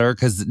didn't matter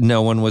because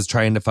no one was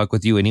trying to fuck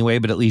with you anyway,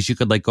 but at least you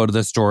could go to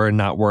the store and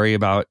not worry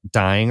about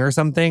dying or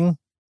something.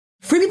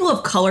 Free people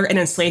of color and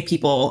enslaved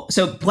people,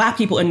 so Black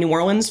people in New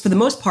Orleans, for the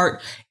most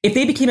part, if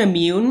they became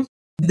immune,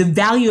 the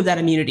value of that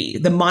immunity,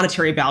 the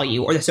monetary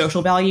value or the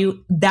social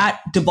value,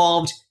 that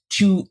devolved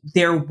to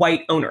their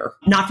white owner,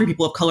 not for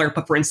people of color,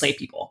 but for enslaved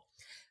people.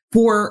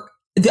 For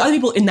the other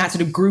people in that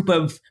sort of group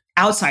of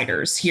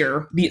outsiders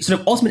here, the sort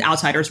of ultimate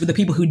outsiders, were the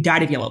people who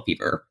died of yellow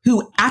fever,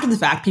 who after the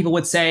fact, people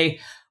would say,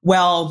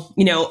 well,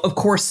 of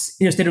course,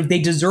 sort of they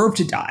deserve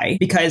to die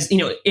because,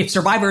 if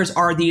survivors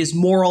are these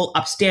moral,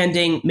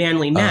 upstanding,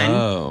 manly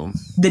men,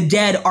 the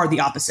dead are the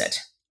opposite.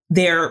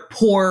 They're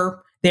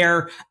poor.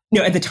 They're,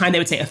 at the time they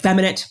would say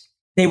effeminate.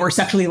 They were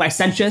sexually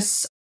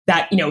licentious.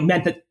 That,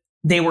 meant that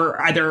they were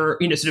either,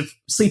 sort of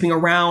sleeping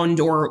around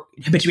or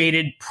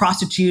habituated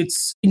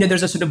prostitutes.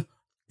 There's a sort of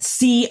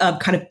sea of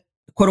kind of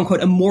quote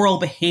unquote immoral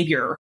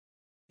behavior.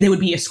 They would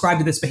be ascribed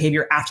to this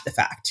behavior after the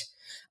fact.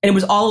 And it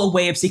was all a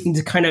way of seeking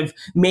to kind of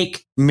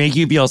make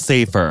you feel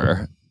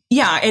safer.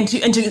 Yeah. And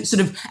to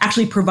sort of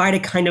actually provide a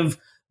kind of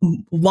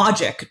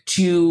logic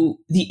to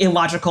the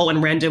illogical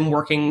and random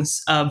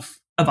workings of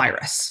a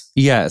virus.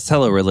 Yes.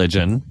 Hello,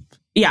 religion.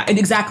 Yeah,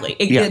 exactly.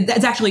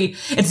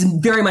 It's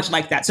very much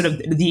like that. Sort of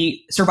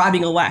the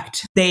surviving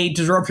elect, they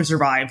deserve to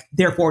survive.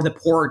 Therefore, the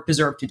poor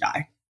deserve to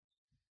die.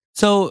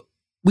 So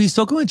we've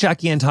spoken with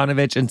Jackie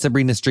Antonovich and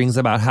Sabrina Strings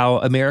about how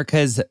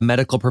America's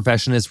medical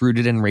profession is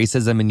rooted in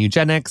racism and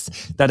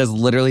eugenics. That is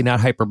literally not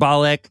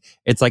hyperbolic.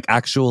 It's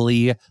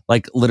actually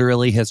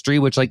literally history,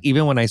 which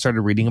even when I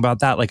started reading about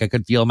that, I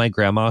could feel my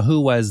grandma, who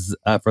was,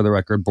 for the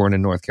record, born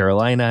in North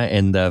Carolina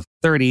in the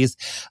 30s.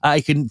 I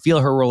can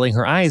feel her rolling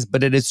her eyes,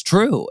 but it is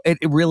true. It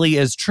really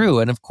is true.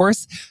 And of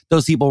course,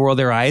 those people roll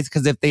their eyes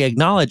because if they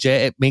acknowledge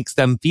it, it makes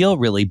them feel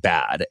really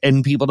bad.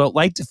 And people don't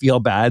like to feel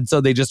bad.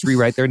 So they just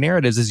rewrite their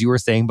narratives, as you were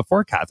saying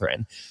before,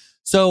 Kathryn.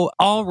 So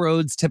all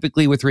roads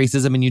typically with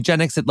racism and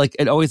eugenics,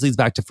 it always leads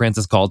back to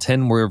Francis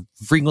Galton. We're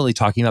frequently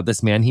talking about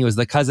this man. He was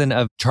the cousin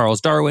of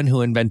Charles Darwin,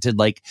 who invented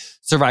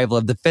survival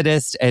of the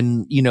fittest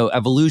and,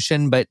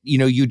 evolution. But,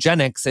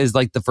 eugenics is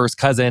the first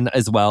cousin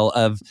as well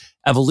of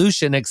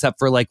evolution, except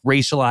for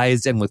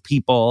racialized and with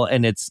people.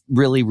 And it's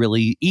really,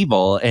 really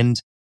evil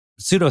and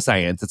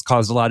pseudoscience. It's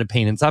caused a lot of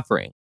pain and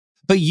suffering.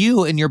 But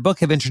you, in your book,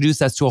 have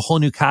introduced us to a whole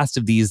new cast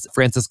of these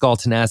Francis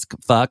Galton-esque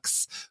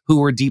fucks who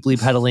were deeply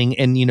peddling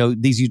in,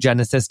 these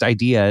eugenicist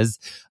ideas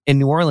in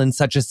New Orleans,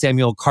 such as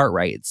Samuel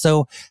Cartwright.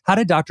 So how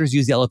did doctors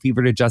use yellow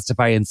fever to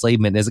justify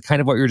enslavement? Is it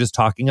kind of what you're just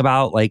talking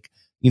about?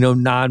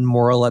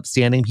 Non-moral,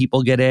 upstanding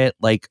people get it,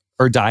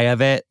 or die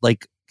of it?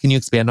 Can you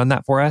expand on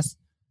that for us?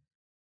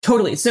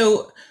 Totally.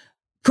 So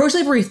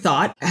pro-slavery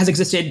thought has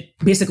existed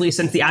basically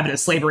since the advent of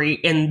slavery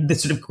in the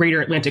sort of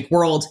greater Atlantic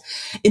world.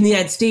 In the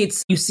United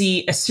States, you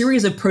see a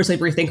series of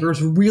pro-slavery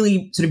thinkers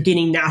really sort of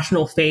gaining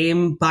national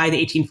fame by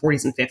the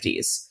 1840s and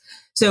 50s.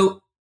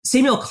 So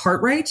Samuel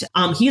Cartwright,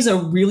 he's a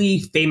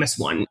really famous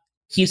one.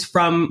 He's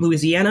from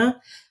Louisiana.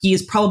 He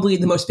is probably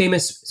the most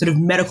famous sort of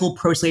medical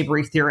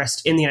pro-slavery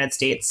theorist in the United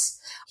States.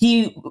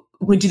 He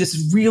went to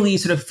this really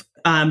sort of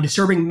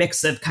disturbing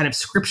mix of kind of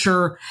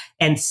scripture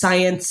and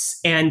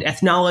science and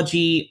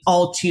ethnology,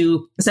 all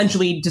to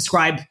essentially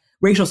describe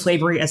racial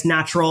slavery as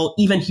natural,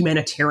 even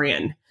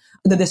humanitarian.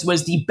 That this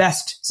was the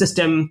best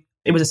system.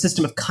 It was a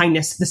system of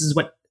kindness. This is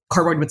what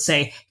Cartwright would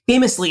say.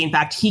 Famously, in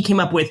fact, he came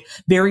up with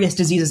various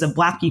diseases of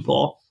Black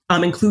people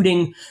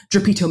including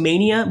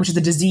drapetomania, which is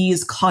a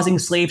disease causing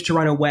slaves to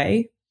run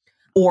away.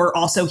 Or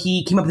also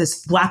he came up with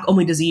this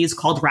Black-only disease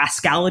called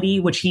rascality,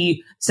 which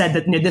he said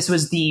that this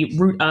was the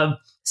root of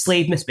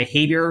slave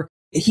misbehavior.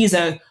 He's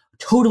a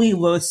totally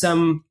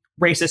loathsome,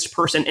 racist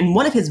person. And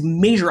one of his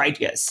major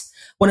ideas,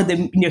 one of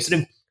the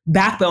sort of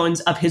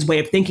backbones of his way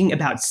of thinking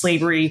about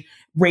slavery,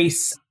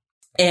 race,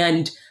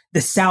 and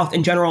the South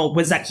in general,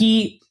 was that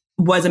he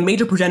was a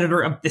major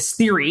progenitor of this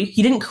theory.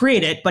 He didn't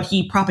create it, but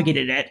he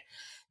propagated it,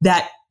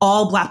 that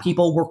all Black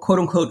people were, quote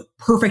unquote,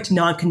 perfect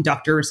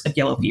non-conductors of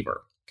yellow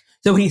fever.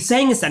 So what he's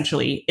saying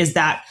essentially is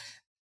that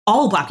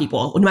all Black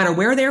people, no matter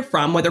where they're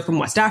from, whether from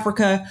West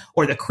Africa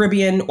or the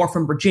Caribbean or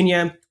from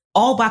Virginia,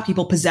 all Black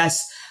people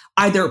possess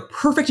either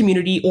perfect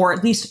immunity or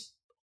at least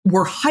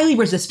were highly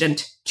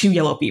resistant to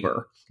yellow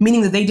fever,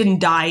 meaning that they didn't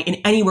die in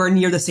anywhere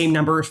near the same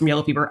numbers from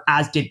yellow fever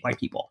as did white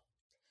people.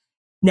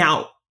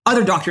 Now,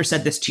 other doctors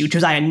said this too.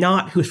 Josiah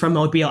Knott, who's from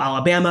Mobile,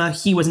 Alabama,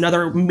 he was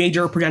another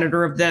major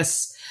progenitor of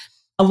this.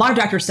 A lot of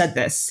doctors said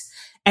this.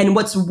 And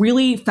what's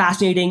really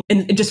fascinating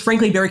and just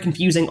frankly very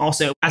confusing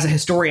also as a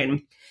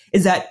historian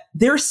is that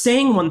they're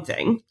saying one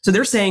thing. So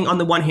they're saying on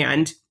the one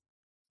hand,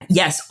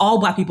 yes, all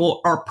Black people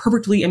are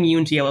perfectly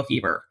immune to yellow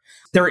fever.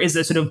 There is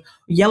a sort of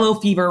yellow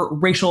fever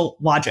racial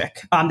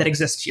logic that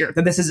exists here,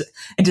 that this is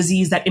a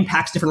disease that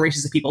impacts different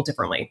races of people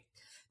differently.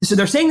 So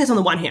they're saying this on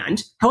the one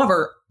hand.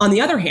 However, on the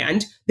other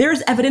hand,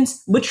 there's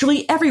evidence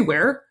literally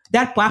everywhere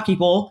that Black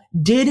people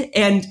did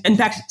and in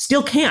fact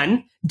still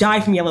can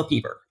die from yellow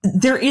fever.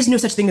 There is no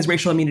such thing as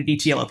racial immunity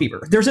to yellow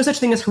fever. There's no such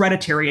thing as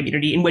hereditary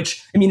immunity, in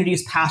which immunity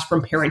is passed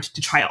from parent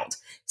to child.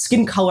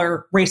 Skin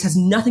color, race has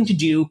nothing to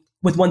do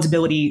with one's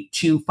ability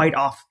to fight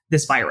off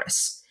this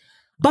virus.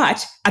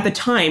 But at the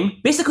time,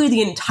 basically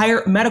the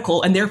entire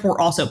medical and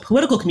therefore also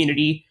political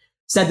community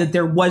said that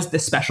there was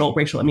this special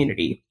racial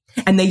immunity.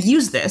 And they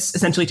used this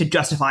essentially to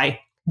justify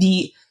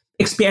the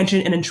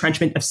expansion and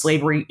entrenchment of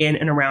slavery in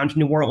and around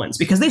New Orleans,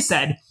 because they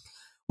said,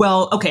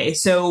 well, okay,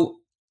 so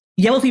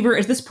yellow fever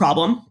is this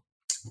problem,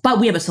 but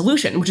we have a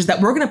solution, which is that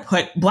we're going to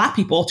put Black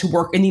people to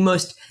work in the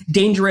most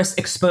dangerous,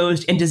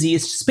 exposed, and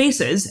diseased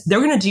spaces.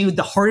 They're going to do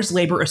the hardest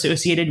labor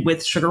associated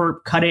with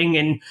sugar cutting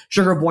and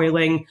sugar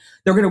boiling.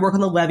 They're going to work on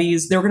the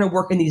levees. They're going to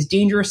work in these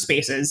dangerous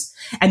spaces.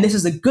 And this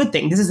is a good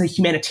thing. This is a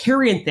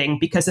humanitarian thing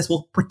because this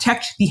will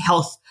protect the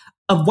health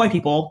of white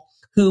people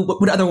who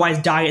would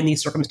otherwise die in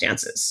these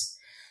circumstances.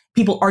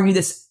 People argue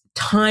this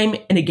time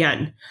and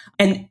again.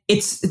 And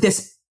it's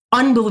this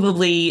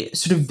unbelievably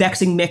sort of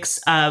vexing mix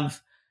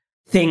of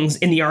things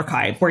in the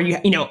archive where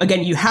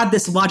again, you have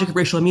this logic of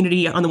racial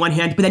immunity on the one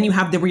hand, but then you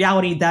have the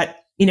reality that,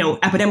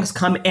 epidemics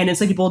come and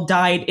enslaved people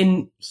died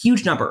in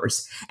huge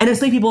numbers. And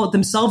enslaved people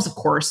themselves, of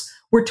course,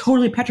 were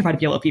totally petrified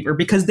of yellow fever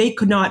because they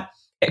could not,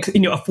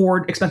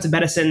 afford expensive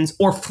medicines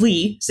or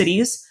flee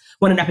cities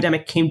when an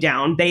epidemic came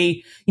down.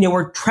 They,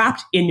 were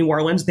trapped in New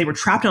Orleans. They were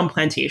trapped on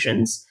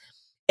plantations.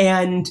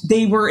 And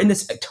they were in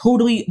this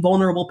totally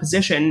vulnerable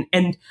position.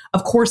 And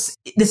of course,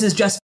 this is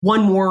just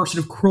one more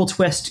sort of cruel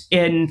twist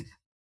in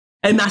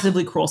a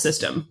massively cruel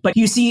system. But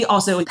you see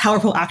also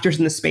powerful actors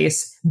in the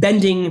space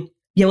bending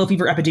yellow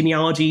fever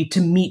epidemiology to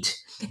meet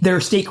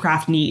their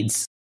statecraft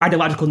needs,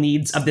 ideological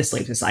needs of this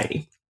slave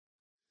society.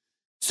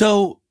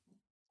 So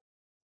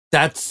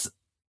that's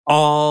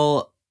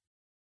all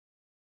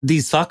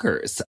these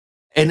fuckers.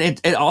 And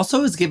it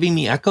also is giving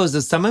me echoes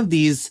of some of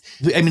these.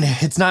 I mean,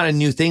 it's not a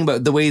new thing,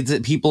 but the ways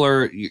that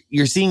people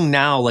you're seeing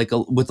now, like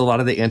with a lot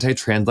of the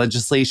anti-trans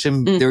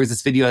legislation. There was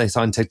this video I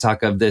saw on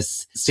TikTok of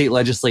this state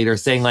legislator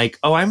saying like,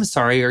 oh, I'm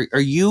sorry, are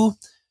you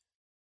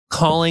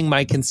calling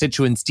my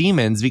constituents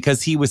demons?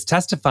 Because he was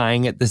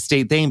testifying at the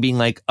state thing being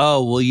like,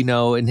 oh,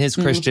 well, in his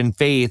Christian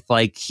faith,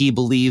 like he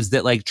believes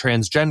that like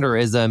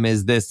transgenderism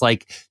is this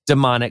like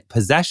demonic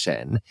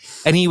possession.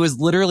 And he was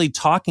literally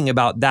talking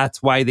about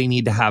that's why they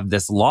need to have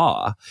this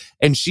law.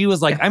 And she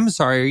was like, I'm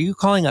sorry, are you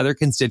calling other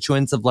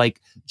constituents of like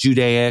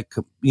Judaic,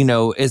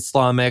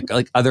 Islamic,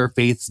 like other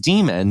faiths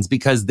demons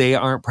because they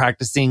aren't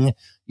practicing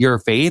your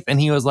faith?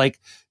 And he was like,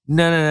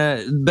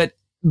 no.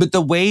 But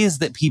the ways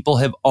that people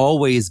have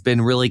always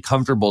been really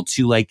comfortable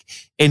to like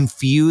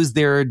infuse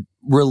their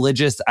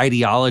religious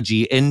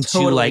ideology into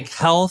like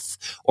health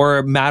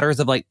or matters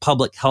of like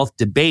public health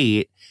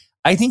debate,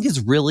 I think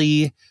is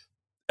really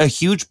a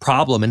huge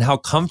problem, and how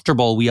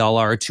comfortable we all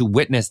are to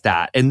witness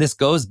that. And this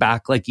goes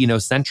back like,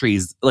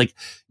 centuries, like,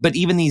 but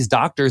even these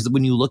doctors,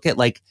 when you look at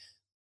like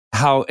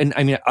how, and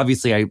I mean,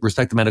 obviously I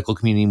respect the medical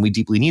community and we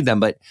deeply need them,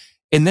 but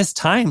in this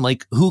time,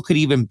 like who could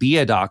even be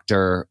a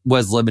doctor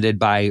was limited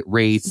by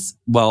race,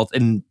 wealth,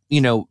 and,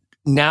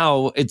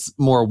 now it's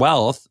more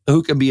wealth.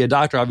 Who can be a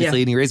doctor,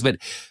 obviously, any race,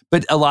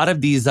 but a lot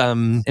of these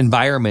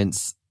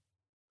environments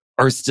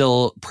are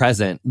still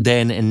present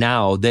then and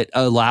now that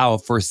allow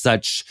for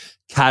such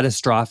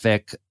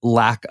catastrophic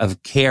lack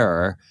of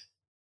care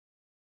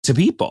to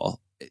people.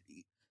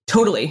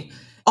 Totally.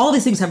 All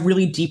these things have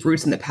really deep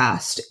roots in the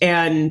past.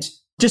 And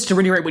just to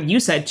reiterate what you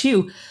said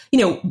too,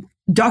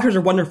 doctors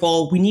are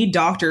wonderful. We need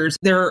doctors.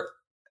 They're,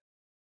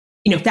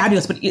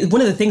 fabulous. But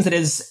one of the things that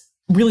is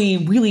really,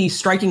 really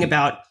striking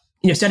about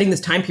studying this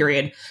time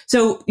period.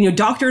 So,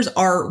 doctors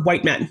are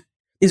white men.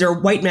 These are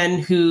white men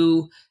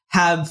who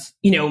have,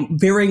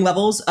 varying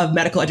levels of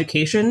medical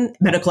education.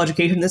 Medical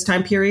education in this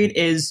time period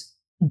is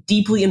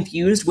deeply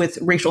infused with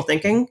racial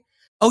thinking.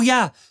 Oh,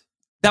 yeah.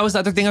 That was the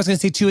other thing I was going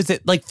to say, too, is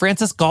that like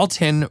Francis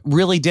Galton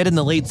really did in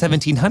the late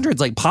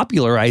 1700s, like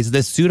popularize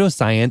this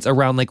pseudoscience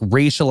around like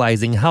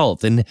racializing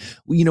health and,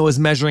 was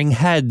measuring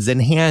heads and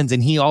hands.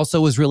 And he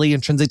also was really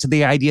intrinsic to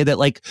the idea that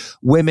like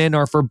women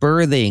are for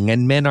birthing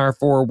and men are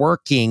for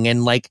working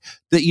and like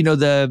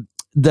the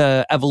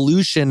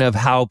evolution of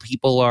how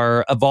people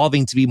are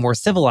evolving to be more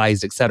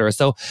civilized, et cetera.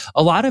 So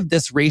a lot of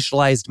this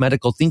racialized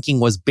medical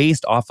thinking was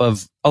based off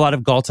of a lot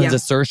of Galton's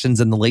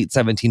assertions in the late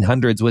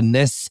 1700s when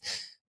this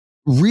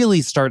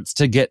really starts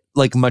to get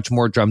like much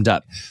more drummed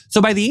up.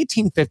 So by the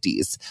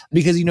 1850s,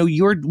 because,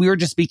 we were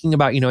just speaking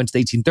about, into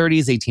the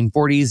 1830s,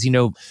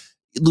 1840s,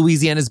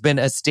 Louisiana's been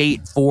a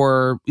state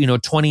for,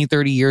 20,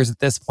 30 years at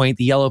this point.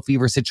 The yellow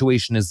fever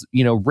situation is,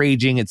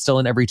 raging. It's still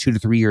an every 2 to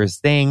 3 years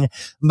thing.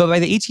 But by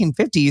the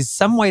 1850s,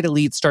 some white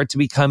elites start to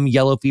become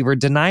yellow fever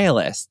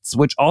denialists,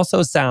 which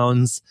also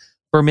sounds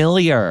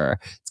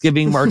familiar. It's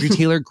giving Marjorie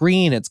Taylor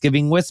Greene. It's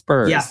giving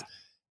Whispers. Yeah.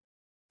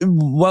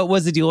 What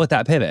was the deal with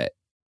that pivot?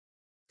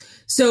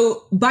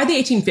 So by the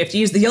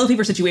 1850s, the yellow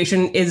fever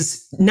situation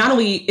is not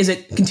only is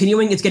it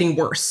continuing, it's getting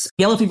worse.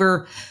 Yellow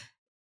fever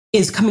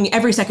is coming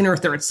every second or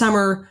third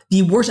summer,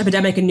 the worst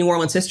epidemic in New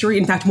Orleans history.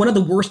 In fact, one of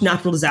the worst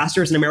natural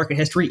disasters in American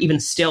history, even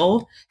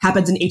still,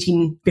 happens in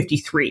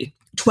 1853.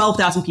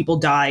 12,000 people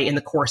die in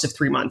the course of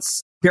 3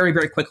 months, very,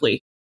 very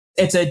quickly.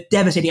 It's a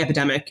devastating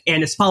epidemic,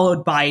 and it's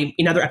followed by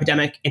another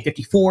epidemic in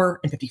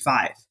 54 and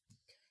 55.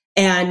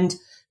 And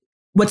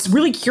what's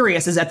really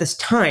curious is at this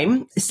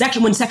time,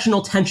 when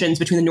sectional tensions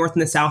between the North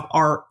and the South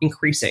are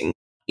increasing.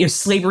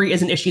 Slavery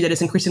is an issue that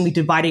is increasingly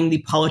dividing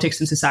the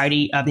politics and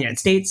society of the United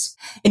States.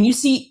 And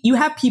you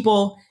have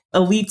people,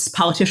 elites,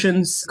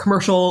 politicians,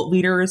 commercial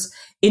leaders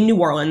in New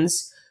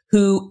Orleans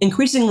who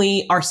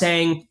increasingly are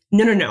saying,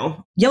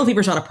 no, yellow fever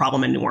is not a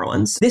problem in New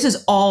Orleans. This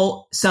is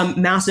all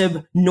some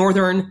massive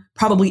northern,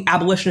 probably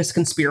abolitionist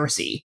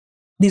conspiracy.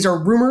 These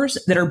are rumors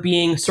that are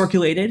being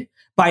circulated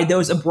by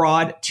those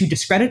abroad to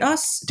discredit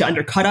us, to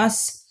undercut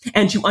us,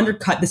 and to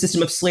undercut the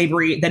system of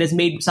slavery that has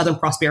made Southern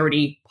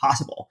prosperity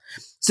possible.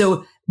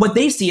 So what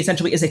they see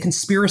essentially is a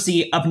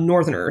conspiracy of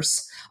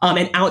Northerners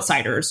and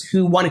outsiders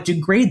who want to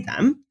degrade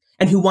them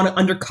and who want to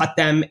undercut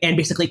them and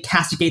basically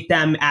castigate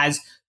them as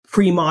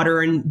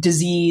pre-modern,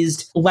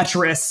 diseased,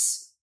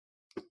 lecherous,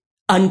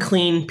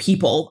 unclean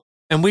people.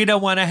 And we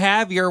don't want to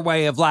have your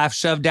way of life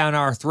shoved down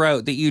our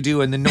throat that you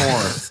do in the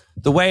North.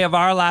 The way of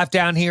our life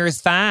down here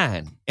is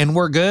fine and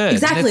we're good.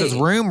 Exactly. And this is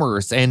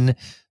rumors and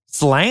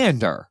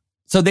slander.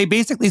 So they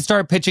basically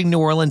start pitching New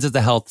Orleans as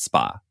a health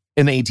spa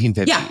in the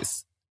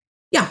 1850s.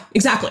 Yeah,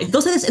 exactly.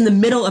 They'll say this in the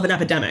middle of an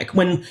epidemic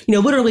when,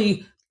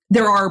 literally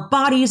there are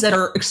bodies that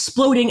are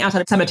exploding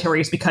outside of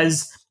cemeteries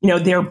because,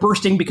 they're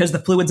bursting because the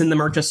fluids in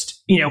them are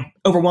just,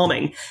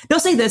 overwhelming. They'll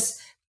say this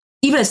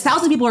even as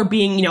thousands of people are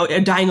being,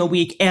 dying a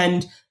week,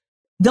 and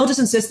they'll just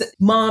insist that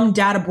mom,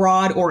 dad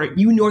abroad, or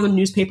you Northern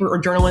newspaper or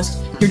journalist,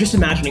 you're just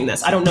imagining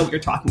this. I don't know what you're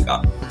talking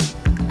about.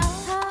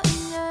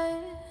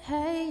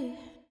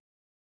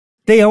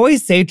 They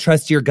always say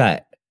trust your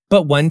gut.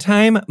 But one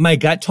time, my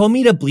gut told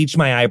me to bleach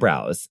my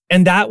eyebrows.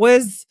 And that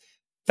was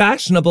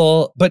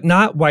fashionable, but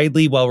not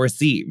widely well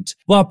received.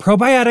 While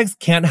probiotics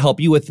can't help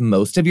you with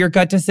most of your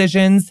gut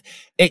decisions,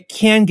 it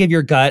can give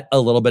your gut a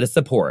little bit of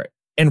support.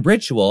 And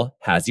Ritual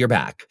has your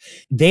back.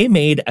 They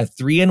made a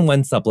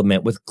 3-in-1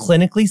 supplement with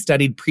clinically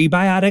studied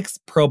prebiotics,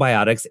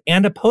 probiotics,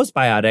 and a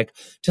postbiotic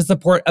to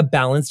support a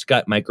balanced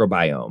gut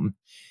microbiome.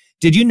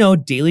 Did you know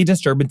daily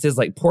disturbances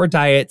like poor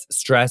diets,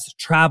 stress,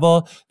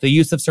 travel, the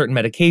use of certain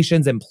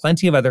medications, and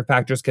plenty of other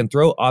factors can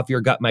throw off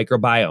your gut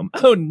microbiome?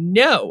 Oh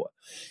no!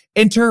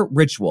 Enter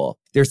Ritual.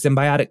 Their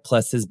Symbiotic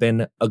Plus has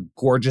been a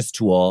gorgeous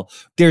tool.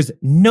 There's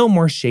no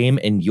more shame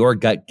in your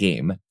gut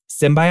game.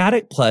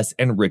 Symbiotic Plus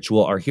and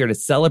Ritual are here to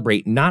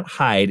celebrate, not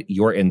hide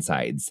your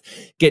insides.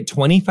 Get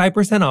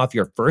 25% off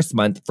your first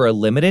month for a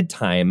limited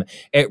time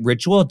at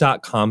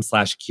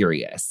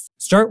ritual.com/curious.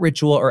 Start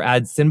Ritual or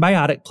add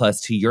Symbiotic Plus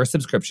to your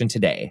subscription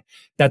today.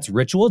 That's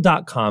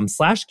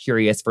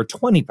ritual.com/curious for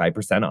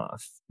 25%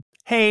 off.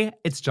 Hey,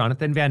 it's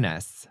Jonathan Van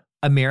Ness.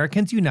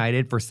 Americans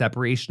United for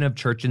Separation of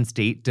Church and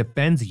State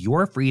defends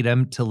your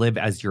freedom to live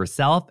as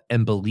yourself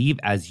and believe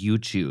as you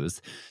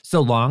choose,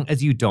 so long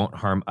as you don't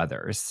harm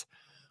others.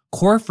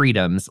 Core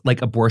freedoms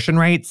like abortion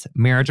rights,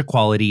 marriage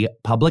equality,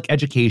 public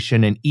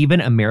education, and even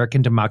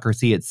American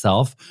democracy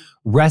itself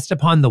rest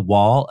upon the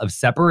wall of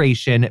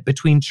separation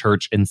between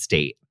church and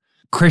state.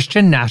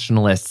 Christian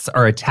nationalists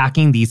are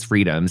attacking these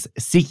freedoms,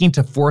 seeking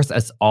to force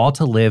us all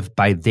to live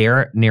by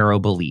their narrow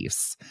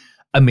beliefs.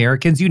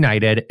 Americans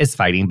United is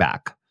fighting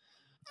back.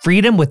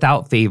 Freedom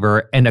without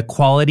favor and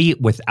equality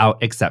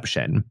without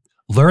exception.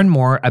 Learn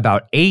more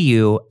about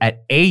AU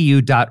at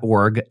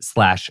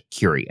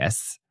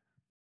au.org/curious.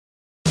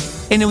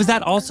 And was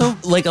that also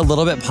like a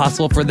little bit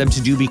possible for them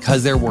to do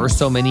because there were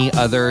so many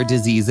other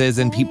diseases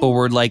and people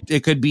were like,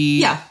 it could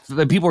be,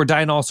 people were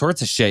dying all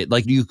sorts of shit.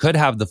 Like you could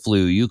have the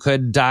flu, you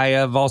could die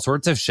of all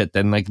sorts of shit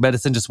then. Like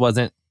medicine just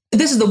wasn't.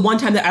 This is the one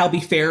time that I'll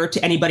be fair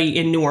to anybody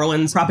in New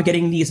Orleans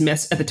propagating these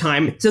myths at the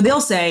time. So they'll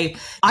say,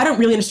 I don't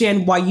really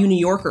understand why you New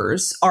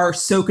Yorkers are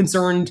so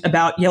concerned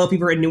about yellow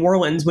fever in New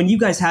Orleans when you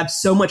guys have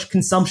so much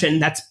consumption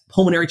that's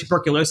pulmonary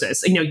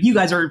tuberculosis. You know, you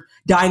guys are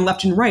dying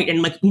left and right.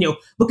 And like, you know,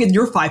 look at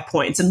your 5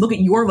 points and look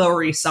at your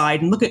Lower East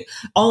Side and look at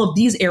all of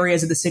these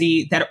areas of the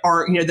city that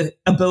are, you know, the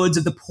abodes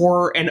of the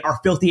poor and are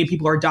filthy and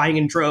people are dying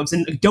in droves.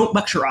 And don't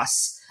lecture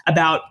us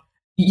about,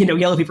 you know,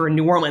 yellow fever in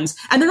New Orleans.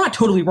 And they're not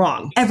totally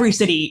wrong. Every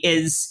city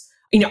is,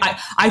 you know,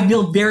 I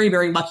feel very,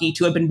 very lucky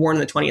to have been born in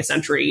the 20th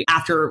century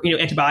after, you know,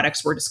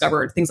 antibiotics were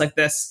discovered, things like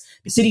this.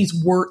 Cities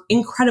were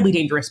incredibly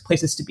dangerous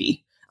places to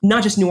be.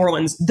 Not just New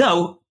Orleans,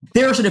 though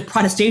their sort of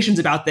protestations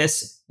about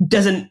this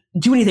doesn't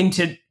do anything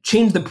to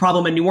change the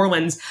problem in New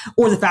Orleans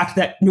or the fact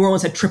that New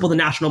Orleans had tripled the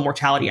national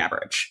mortality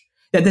average.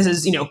 That this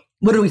is, you know,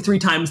 literally 3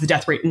 times the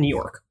death rate in New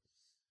York.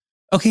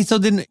 Okay, so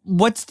then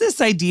what's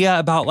this idea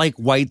about like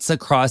whites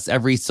across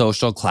every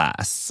social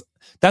class?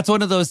 That's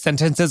one of those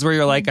sentences where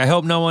you're like, I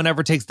hope no one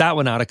ever takes that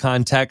one out of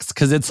context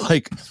because it's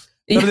like,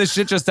 none of this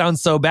shit just sounds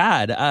so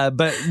bad.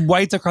 But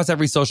whites across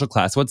every social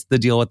class, what's the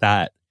deal with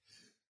that?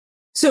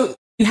 So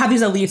you have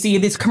these elites, you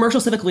have these commercial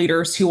civic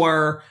leaders who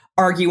are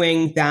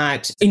arguing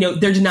that, you know,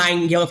 they're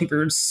denying yellow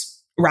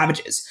fever's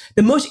ravages.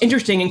 The most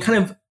interesting and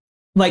kind of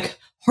like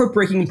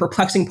heartbreaking and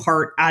perplexing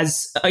part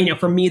as, you know,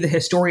 for me, the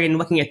historian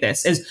looking at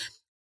this is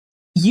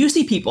you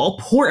see people,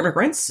 poor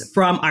immigrants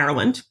from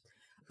Ireland,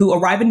 who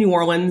arrive in New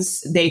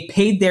Orleans. They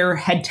paid their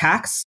head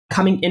tax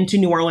coming into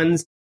New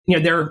Orleans. You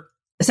know, they're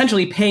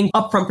essentially paying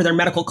upfront for their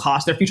medical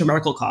costs, their future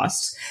medical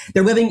costs.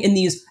 They're living in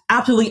these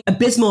absolutely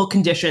abysmal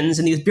conditions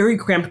in these very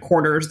cramped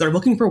quarters. They're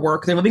looking for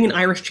work. They're living in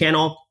Irish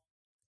Channel.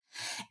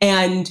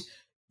 And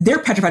they're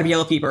petrified of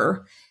yellow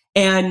fever.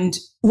 And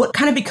what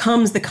kind of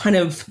becomes the kind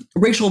of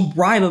racial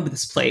bribe of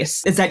this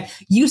place is that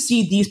you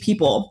see these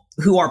people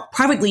who are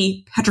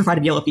privately petrified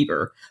of yellow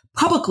fever,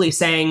 publicly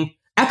saying,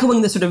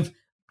 echoing the sort of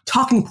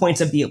talking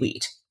points of the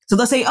elite. So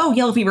they'll say, oh,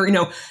 yellow fever, you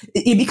know,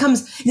 it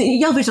becomes,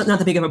 yellow fever is not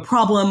that big of a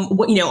problem.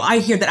 What, you know, I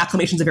hear that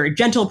acclimation is a very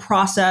gentle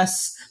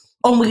process.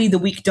 Only the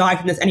weak die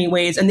from this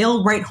anyways. And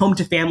they'll write home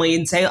to family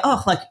and say,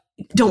 oh, like,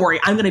 don't worry,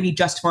 I'm going to be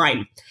just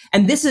fine.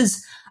 And this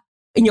is,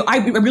 you know, I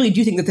really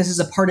do think that this is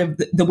a part of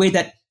the way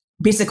that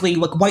basically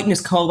like whiteness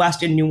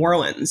coalesced in New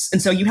Orleans.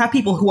 And so you have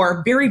people who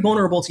are very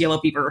vulnerable to yellow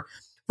fever,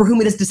 for whom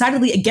it is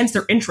decidedly against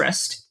their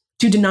interest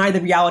to deny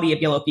the reality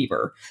of yellow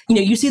fever. You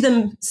know, you see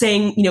them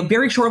saying, you know,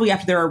 very shortly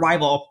after their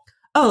arrival,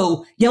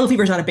 oh, yellow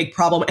fever is not a big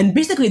problem. And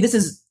basically this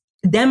is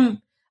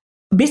them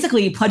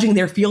basically pledging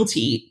their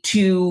fealty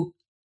to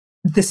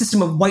the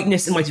system of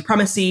whiteness and white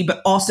supremacy,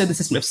 but also the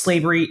system of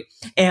slavery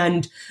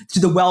and to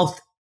the wealth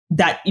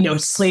that, you know,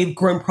 slave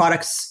grown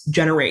products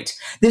generate.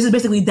 This is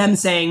basically them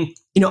saying,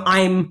 you know,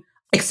 I'm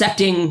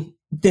accepting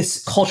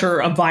this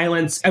culture of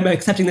violence. I'm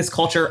accepting this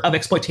culture of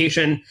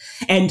exploitation.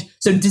 And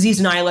so disease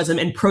denialism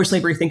and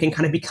pro-slavery thinking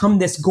kind of become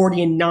this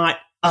Gordian knot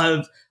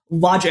of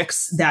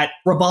logics that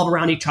revolve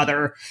around each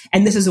other.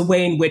 And this is a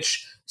way in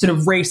which sort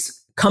of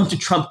race comes to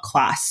trump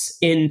class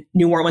in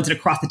New Orleans and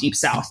across the Deep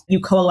South. You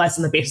coalesce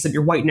on the basis of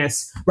your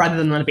whiteness rather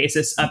than on the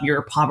basis of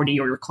your poverty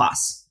or your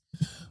class.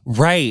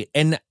 Right.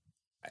 And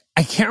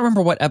I can't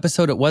remember what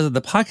episode it was of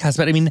the podcast,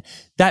 but I mean,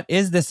 that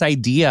is this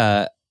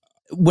idea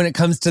when it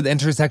comes to the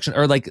intersection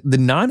or like the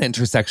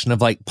non-intersection of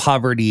like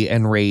poverty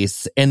and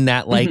race, and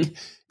that like,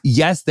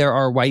 yes, there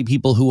are white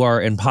people who are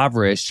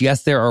impoverished.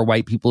 Yes, there are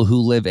white people who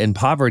live in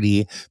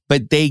poverty,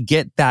 but they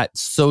get that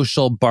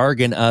social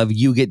bargain of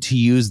you get to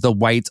use the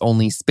whites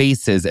only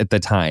spaces at the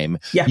time.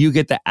 Yeah. You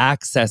get the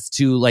access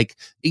to like,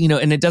 you know,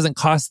 and it doesn't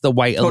cost the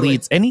white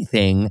elites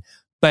anything,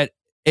 but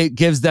it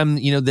gives them,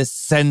 you know, this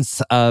sense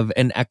of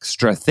an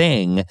extra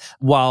thing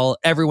while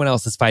everyone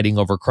else is fighting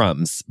over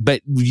crumbs.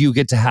 But you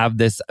get to have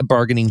this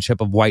bargaining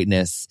chip of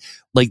whiteness.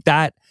 Like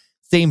that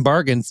same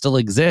bargain still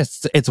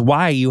exists. It's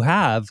why you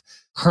have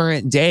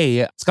current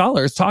day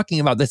scholars talking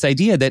about this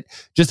idea that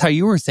just how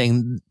you were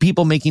saying,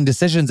 people making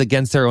decisions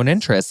against their own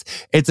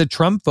interests. It's a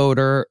Trump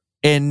voter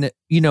in,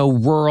 you know,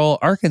 rural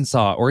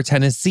Arkansas or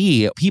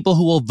Tennessee, people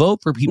who will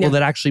vote for people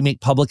that actually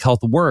make public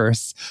health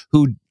worse,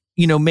 who,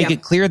 you know, make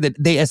it clear that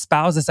they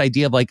espouse this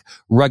idea of like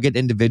rugged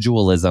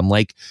individualism.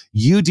 Like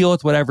you deal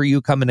with whatever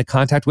you come into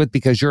contact with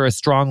because you're a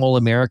strong old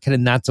American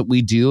and that's what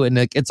we do. And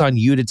like, it's on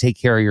you to take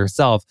care of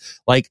yourself.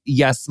 Like,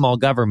 yes, small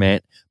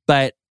government,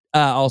 but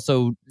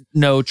also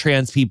no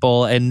trans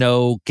people and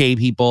no gay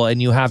people.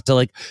 And you have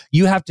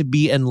to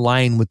be in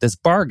line with this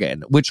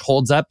bargain, which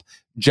holds up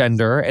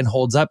gender and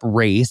holds up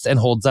race and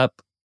holds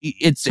up.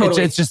 It's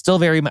just still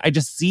very, I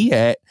just see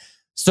it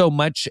so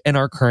much in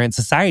our current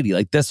society,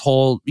 like this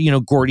whole, you know,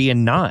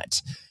 Gordian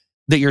knot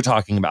that you're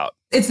talking about.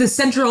 It's the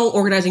central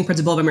organizing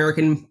principle of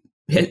American,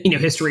 you know,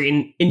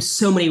 history in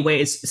so many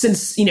ways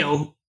since, you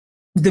know,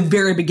 the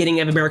very beginning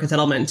of American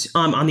settlement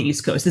on the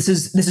East Coast. This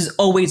has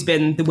always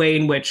been the way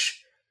in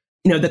which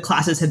the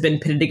classes have been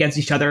pitted against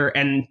each other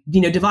and,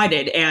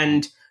 divided,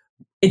 and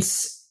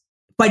it's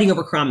fighting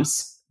over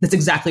crumbs. That's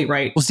exactly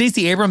right. Well,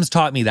 Stacey Abrams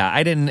taught me that.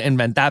 I didn't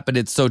invent that, but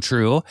it's so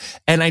true.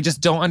 And I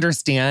just don't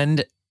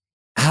understand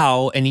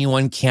how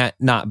anyone can't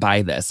not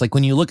buy this. Like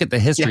when you look at the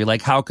history,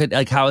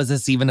 how is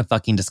this even a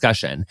fucking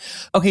discussion?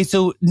 Okay,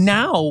 so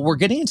now we're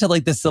getting into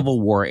like the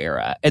Civil War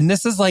era. And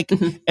this is like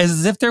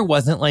as if there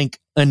wasn't like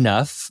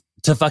enough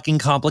to fucking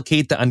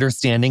complicate the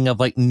understanding of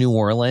like New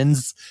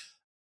Orleans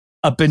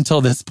up until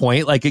this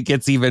point. Like it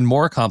gets even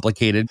more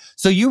complicated.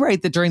 So you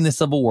write that during the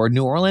Civil War,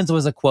 New Orleans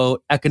was a,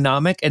 quote,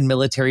 economic and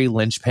military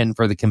linchpin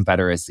for the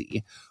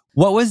Confederacy.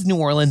 What was New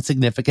Orleans'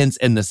 significance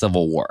in the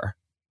Civil War?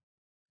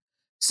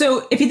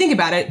 So if you think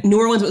about it, New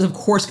Orleans was, of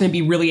course, going to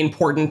be really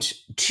important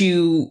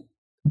to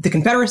the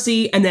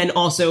Confederacy and then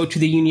also to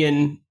the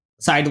Union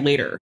side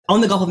later.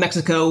 On the Gulf of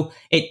Mexico,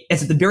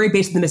 it's at the very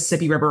base of the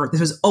Mississippi River.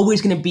 This was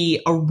always going to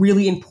be a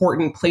really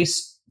important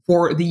place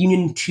for the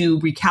Union to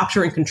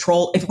recapture and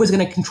control, if it was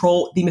going to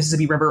control the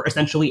Mississippi River,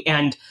 essentially,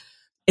 and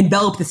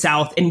envelop the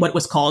South in what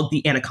was called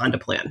the Anaconda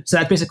Plan. So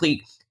that's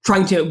basically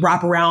trying to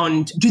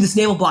do this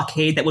naval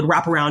blockade that would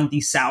wrap around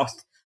the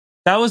South.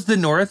 That was the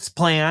North's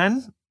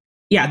plan?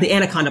 Yeah, the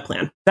Anaconda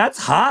Plan. That's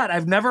hot.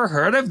 I've never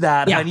heard of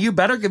that. Yeah. And you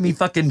better give me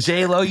fucking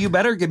J-Lo. You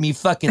better give me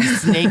fucking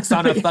snakes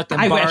on a fucking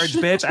barge,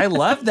 bitch. I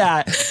love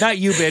that. Not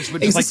you, bitch,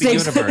 but just like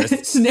snakes, the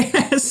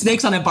universe.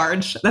 Snakes on a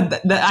barge.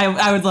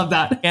 I would love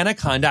that.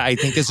 Anaconda, I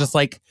think, is just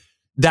like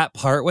that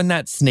part when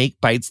that snake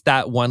bites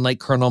that one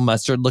like Colonel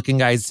Mustard looking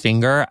guy's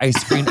finger. I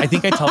scream. I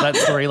think I tell that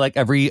story like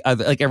every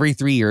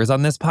 3 years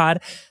on this pod.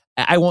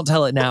 I won't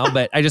tell it now,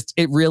 but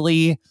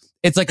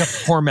it's like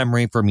a core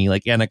memory for me,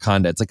 like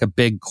Anaconda. It's like a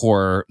big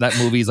core. That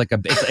movie's like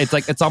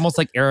it's almost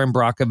like Aaron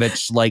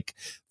Brockovich, like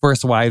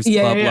First Wives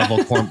Club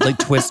level core, like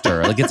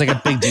Twister. Like it's like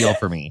a big deal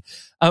for me.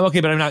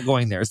 Okay, but I'm not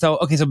going there. So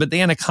but the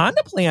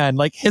Anaconda Plan,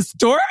 like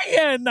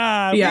historian,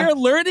 we're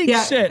learning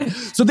shit.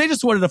 So they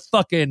just wanted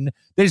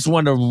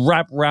to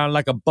wrap around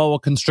like a boa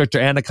constrictor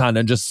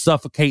anaconda and just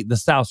suffocate the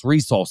South's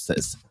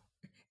resources.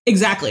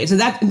 Exactly. So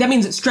that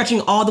means it's stretching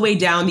all the way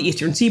down the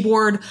eastern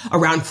seaboard,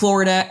 around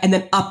Florida, and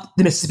then up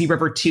the Mississippi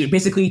River too,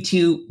 basically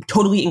to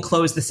totally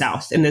enclose the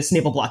South in this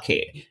naval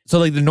blockade. So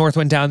like the North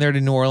went down there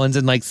to New Orleans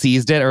and like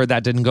seized it, or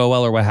that didn't go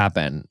well, or what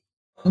happened?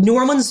 New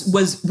Orleans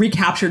was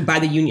recaptured by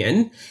the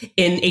Union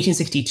in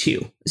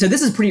 1862. So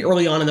this is pretty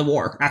early on in the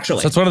war,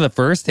 actually. So it's one of the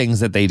first things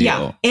that they do.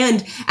 Yeah.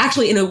 And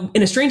actually,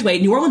 in a strange way,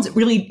 New Orleans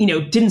really,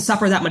 didn't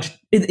suffer that much.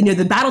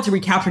 The battle to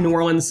recapture New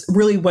Orleans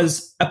really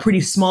was a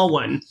pretty small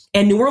one.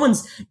 And New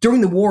Orleans,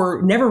 during the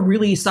war, never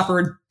really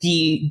suffered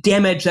the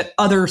damage that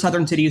other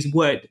southern cities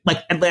would, like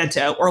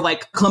Atlanta or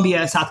like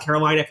Columbia, South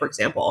Carolina, for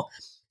example.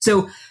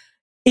 So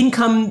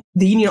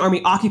the Union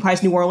Army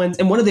occupies New Orleans.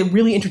 And one of the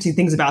really interesting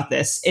things about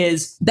this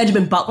is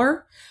Benjamin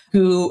Butler,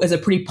 who is a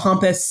pretty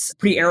pompous,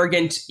 pretty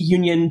arrogant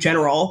Union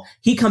general.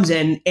 He comes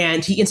in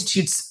and he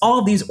institutes all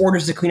of these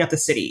orders to clean up the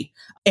city.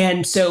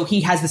 And so he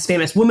has this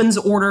famous women's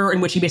order in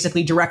which he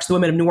basically directs the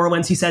women of New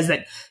Orleans. He says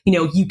that,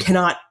 you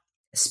cannot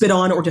spit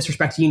on or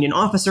disrespect Union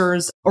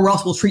officers, or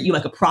else we'll treat you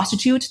like a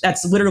prostitute.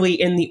 That's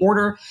literally in the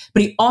order.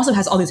 But he also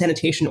has all these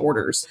sanitation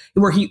orders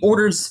where he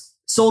orders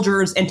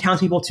soldiers and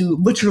townspeople to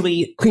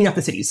literally clean up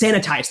the city,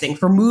 sanitize things,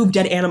 remove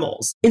dead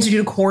animals, institute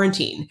a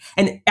quarantine.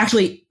 And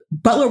actually,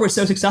 Butler was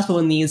so successful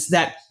in these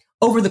that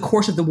over the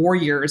course of the war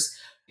years,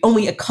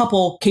 only a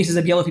couple cases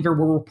of yellow fever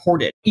were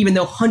reported, even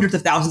though hundreds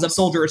of thousands of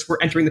soldiers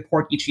were entering the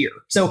port each year.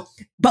 So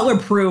Butler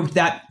proved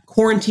that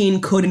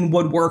quarantine could and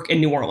would work in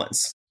New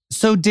Orleans.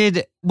 So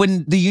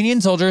when the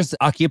Union soldiers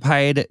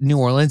occupied New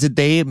Orleans, did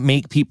they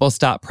make people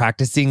stop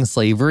practicing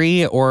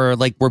slavery, or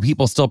like were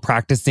people still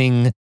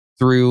practicing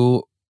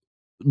through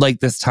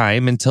like this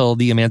time until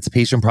the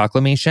Emancipation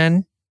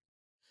Proclamation?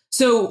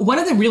 So one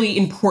of the really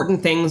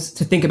important things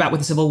to think about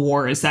with the Civil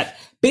War is that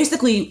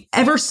basically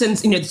ever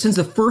since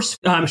the first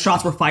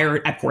shots were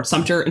fired at Fort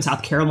Sumter in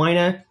South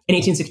Carolina in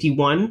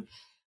 1861,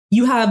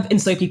 you have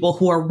enslaved people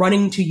who are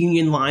running to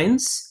Union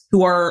lines,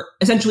 who are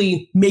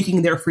essentially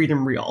making their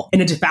freedom real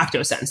in a de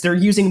facto sense. They're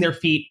using their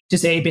feet to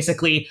say,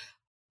 basically,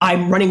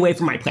 I'm running away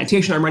from my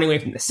plantation, I'm running away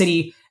from the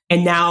city,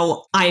 and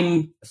now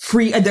I'm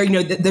free.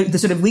 The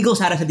sort of legal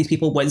status of these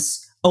people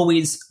was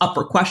always up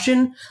for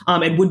question,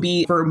 and would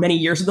be for many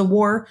years of the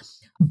war.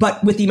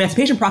 But with the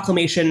Emancipation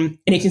Proclamation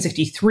in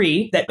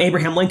 1863 that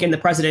Abraham Lincoln, the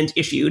president,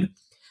 issued,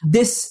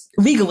 this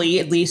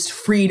legally, at least,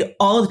 freed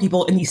all of the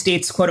people in these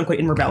states, quote unquote,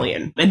 in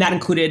rebellion. And that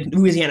included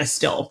Louisiana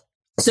still.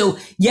 So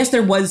yes,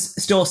 there was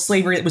still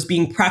slavery that was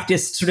being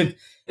practiced sort of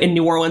in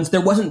New Orleans.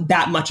 There wasn't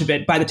that much of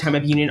it by the time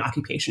of Union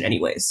occupation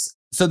anyways.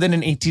 So then in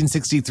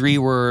 1863,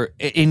 were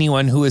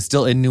anyone who is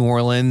still in New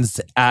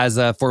Orleans as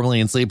a formerly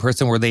enslaved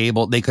person,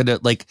 they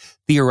could like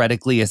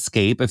theoretically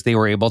escape if they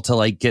were able to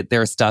like get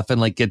their stuff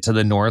and like get to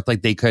the North,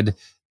 like they could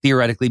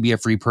theoretically be a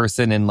free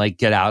person and like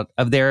get out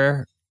of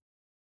there?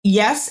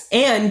 Yes.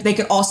 And they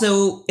could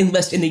also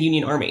enlist in the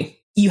Union Army.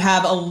 You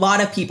have a lot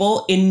of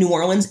people in New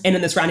Orleans and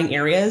in the surrounding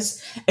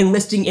areas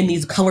enlisting in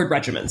these colored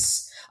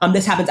regiments.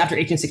 This happens after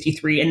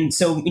 1863. And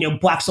so,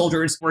 Black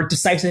soldiers were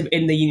decisive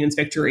in the Union's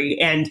victory.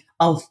 And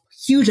a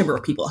huge number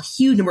of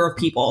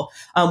people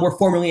were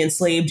formerly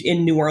enslaved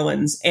in New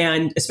Orleans,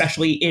 and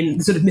especially in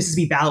the sort of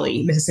Mississippi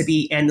Valley,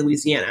 Mississippi and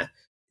Louisiana.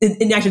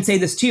 And I should say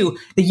this too,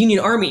 the Union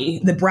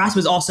Army, the brass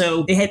was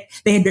also, they had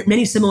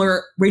many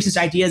similar racist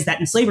ideas that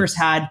enslavers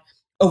had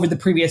over the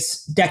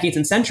previous decades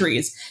and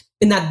centuries,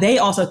 in that they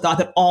also thought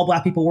that all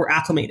Black people were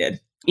acclimated,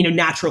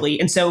 naturally.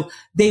 And so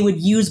they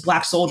would use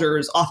Black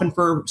soldiers often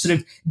for sort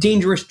of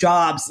dangerous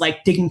jobs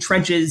like digging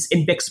trenches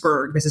in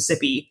Vicksburg,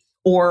 Mississippi,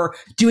 or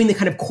doing the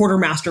kind of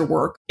quartermaster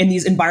work in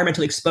these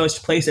environmentally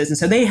exposed places. And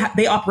so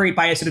they operate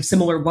by a sort of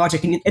similar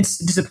logic. And it's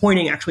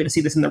disappointing, actually, to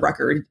see this in the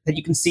record, that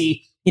you can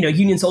see,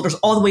 Union soldiers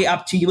all the way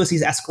up to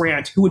Ulysses S.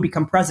 Grant, who would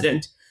become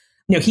president.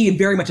 He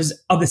very much is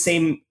of the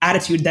same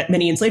attitude that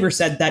many enslavers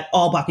said, that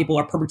all Black people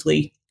are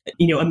perfectly,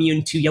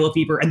 immune to yellow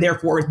fever. And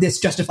therefore, this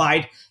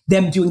justified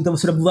them doing the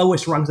sort of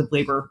lowest rungs of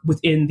labor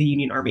within the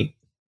Union Army.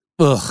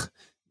 Ugh.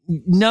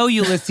 No,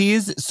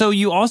 Ulysses. So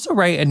you also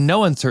write in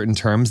no uncertain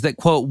terms that,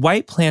 quote,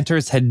 white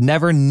planters had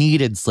never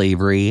needed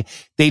slavery.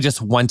 They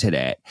just wanted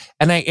it.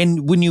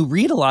 And when you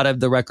read a lot of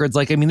the records,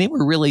 they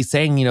were really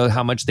saying,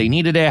 how much they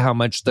needed it, how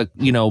much the,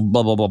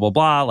 blah, blah, blah, blah,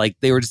 blah. Like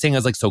they were just saying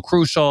it was so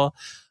crucial.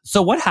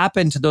 So what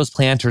happened to those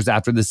planters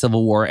after the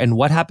Civil War, and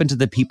what happened to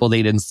the people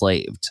they'd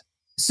enslaved?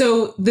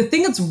 So the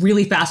thing that's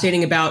really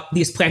fascinating about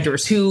these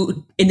planters,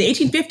 who in the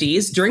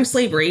 1850s, during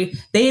slavery,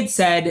 they had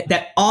said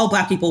that all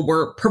Black people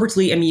were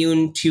perfectly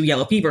immune to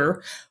yellow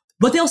fever.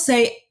 What they'll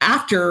say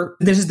after,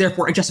 this is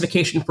therefore a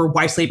justification for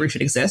why slavery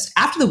should exist,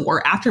 after the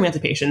war, after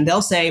emancipation,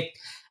 they'll say,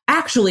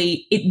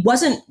 actually, it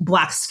wasn't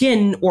Black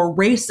skin or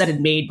race that had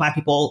made Black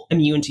people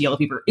immune to yellow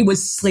fever. It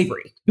was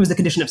slavery. It was the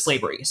condition of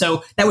slavery.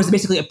 So that was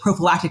basically a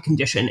prophylactic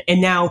condition. And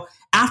now,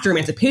 after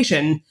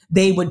emancipation,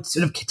 they would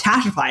sort of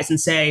catastrophize and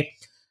say,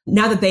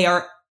 now that they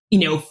are,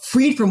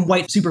 freed from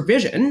white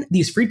supervision,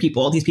 these free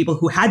people, these people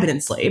who had been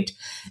enslaved,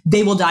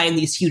 they will die in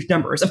these huge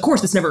numbers. Of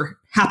course, this never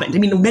happened.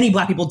 Many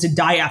Black people did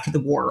die after the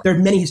war. There are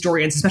many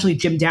historians, especially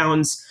Jim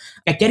Downs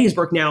at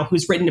Gettysburg now,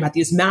 who's written about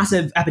these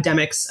massive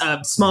epidemics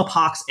of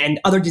smallpox and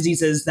other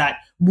diseases that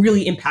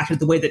really impacted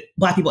the way that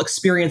Black people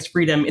experienced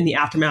freedom in the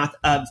aftermath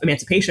of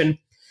emancipation.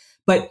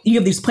 But you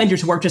have these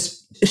planters who are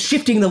just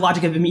shifting the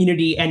logic of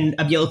immunity and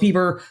of yellow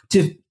fever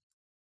to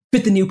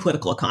fit the new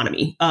political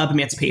economy of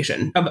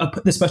emancipation, of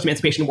this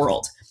post-emancipation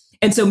world.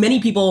 And so many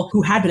people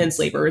who had been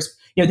enslavers,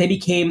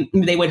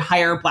 they would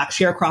hire Black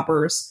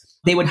sharecroppers,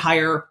 they would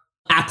hire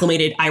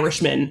acclimated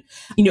Irishmen.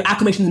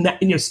 Acclimation,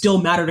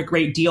 still mattered a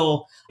great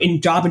deal in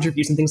job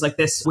interviews and things like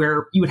this,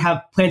 where you would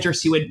have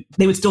planters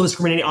they would still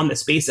discriminate on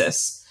this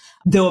basis.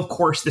 Though, of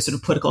course, the sort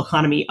of political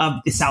economy of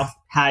the South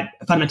had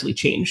fundamentally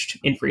changed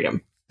in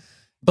freedom.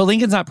 But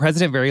Lincoln's not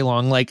president very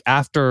long,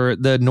 after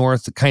the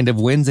North kind of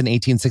wins in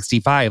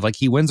 1865.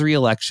 He wins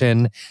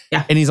re-election,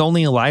 and he's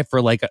only alive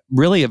for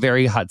really a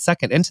very hot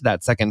second into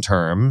that second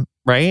term,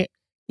 right?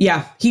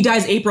 Yeah, he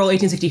dies April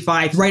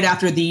 1865, right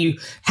after the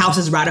House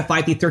has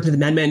ratified the 13th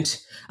Amendment,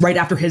 right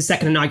after his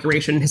second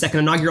inauguration. His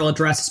second inaugural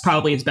address is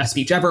probably his best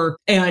speech ever.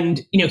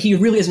 And, he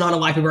really is not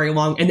alive for very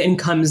long. And then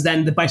comes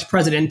then the vice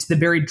president, the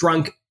very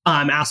drunk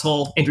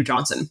asshole, Andrew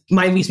Johnson,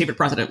 my least favorite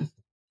president.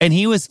 And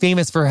he was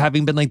famous for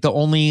having been the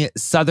only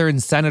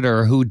Southern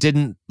senator who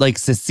didn't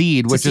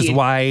secede, which is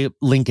why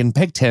Lincoln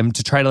picked him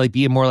to try to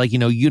be a more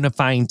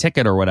unifying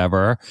ticket or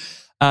whatever.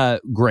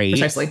 Great.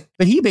 Precisely.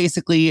 But he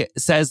basically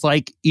says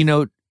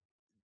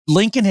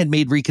Lincoln had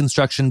made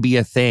Reconstruction be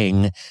a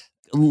thing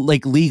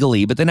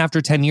legally. But then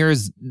after 10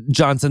 years,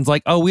 Johnson's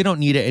oh, we don't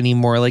need it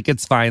anymore.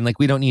 It's fine.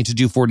 We don't need to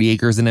do 40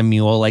 acres and a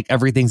mule.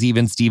 Everything's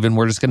even, Steven.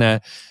 We're just going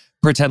to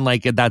pretend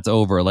that's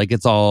over.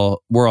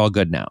 We're all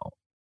good now.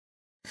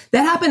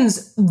 That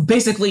happens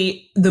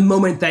basically the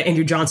moment that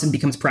Andrew Johnson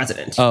becomes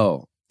president.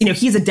 Oh.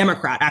 He's a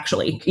Democrat,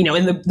 actually.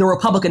 And the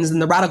Republicans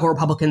and the radical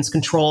Republicans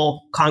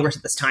control Congress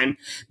at this time.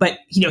 But,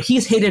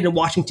 he's hated in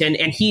Washington,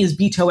 and he is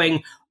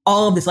vetoing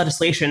all of this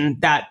legislation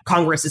that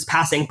Congress is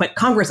passing. But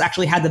Congress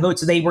actually had the vote,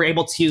 so they were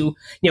able to,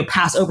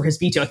 pass over his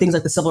veto. Things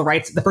like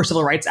the first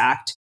Civil Rights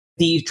Act,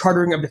 the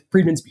chartering of the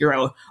Freedmen's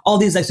Bureau, all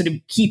these sort of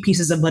key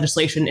pieces of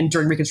legislation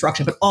during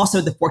Reconstruction, but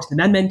also the 14th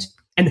Amendment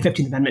and the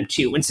 15th Amendment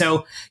too. And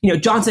so,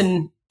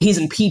 Johnson, he's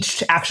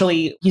impeached.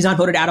 Actually, he's not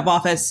voted out of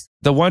office.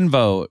 The one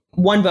vote.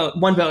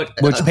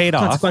 Which paid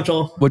off.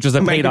 Consequential. Which was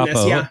a paid off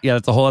vote. Yeah,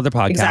 that's a whole other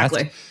podcast.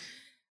 Exactly.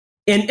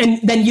 And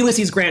then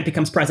Ulysses Grant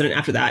becomes president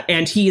after that.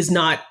 And he is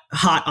not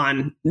hot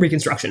on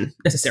Reconstruction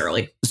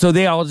necessarily. So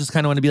they all just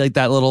kind of want to be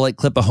that little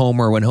clip of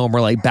Homer when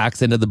Homer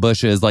backs into the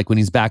bushes, when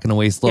he's backing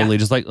away slowly,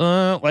 just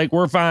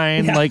we're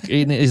fine. Yeah.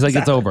 He's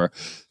exactly. It's over.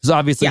 It's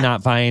obviously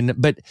not fine.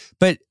 But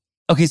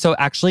okay, so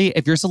actually,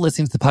 if you're still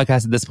listening to the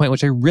podcast at this point,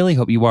 which I really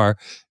hope you are,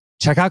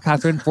 check out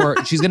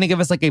Kathryn she's going to give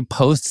us a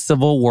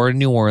post-Civil War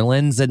New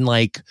Orleans and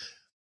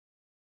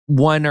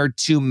 1 or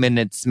 2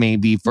 minutes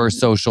maybe for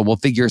social. We'll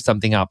figure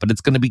something out, but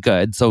it's going to be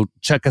good. So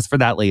check us for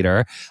that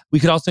later. We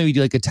could also maybe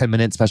do like a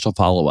 10-minute special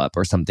follow-up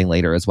or something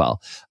later as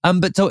well.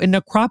 But so in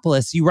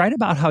Necropolis, you write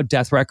about how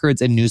death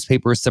records and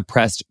newspapers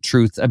suppressed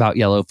truths about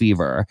yellow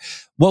fever.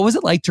 What was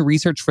it like to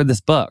research for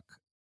this book?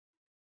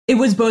 It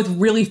was both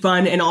really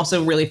fun and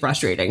also really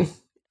frustrating.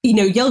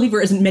 Yellow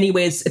fever is in many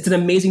ways, it's an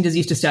amazing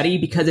disease to study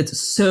because it's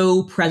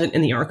so present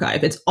in the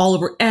archive. It's all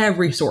over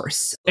every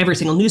source, every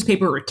single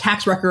newspaper or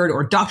tax record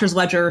or doctor's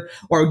ledger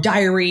or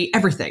diary,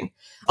 everything.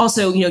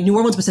 Also, New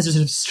Orleans was such a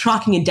sort of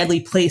shocking and deadly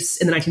place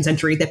in the 19th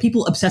century that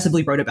people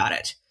obsessively wrote about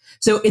it.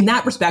 So in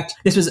that respect,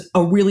 this was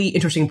a really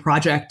interesting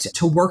project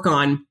to work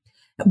on.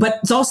 But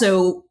it's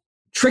also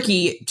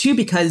tricky too,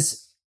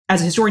 because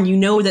as a historian,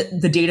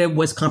 that the data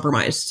was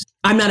compromised.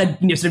 I'm not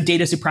a sort of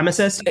data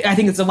supremacist. I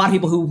think it's a lot of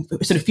people who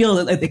sort of feel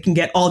that they can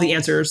get all the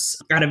answers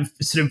out of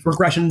sort of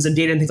regressions and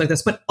data and things like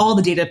this. But all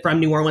the data from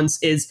New Orleans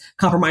is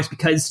compromised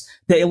because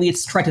the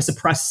elites try to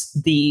suppress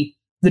the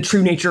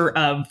true nature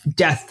of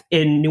death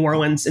in New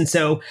Orleans. And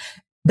so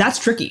that's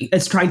tricky.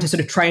 It's trying to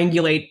sort of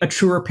triangulate a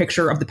truer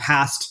picture of the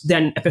past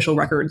than official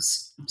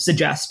records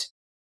suggest.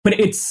 But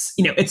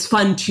it's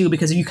fun too,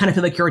 because you kind of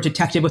feel like you're a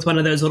detective with one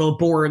of those little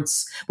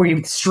boards where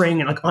you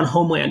string and like on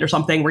Homeland or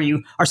something, where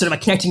you are sort of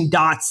like connecting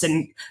dots,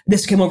 and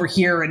this came over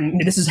here, and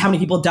this is how many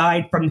people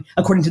died from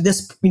according to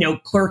this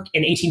clerk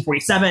in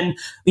 1847.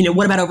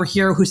 What about over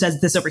here? Who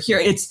says this over here?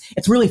 It's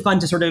really fun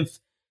to sort of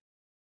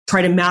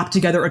try to map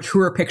together a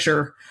truer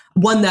picture,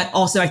 one that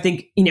also I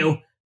think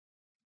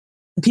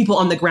people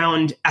on the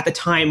ground at the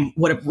time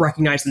would have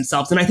recognized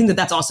themselves. And I think that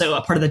that's also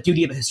a part of the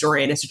duty of a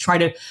historian, is to try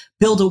to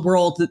build a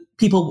world that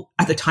people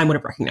at the time would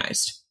have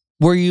recognized.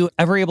 Were you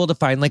ever able to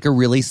find like a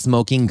really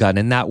smoking gun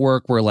in that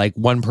work where like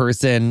one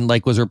person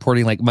like was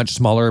reporting like much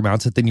smaller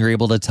amounts than you're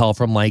able to tell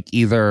from like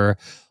either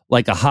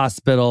like a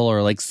hospital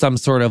or like some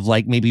sort of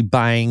like maybe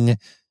buying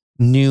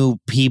new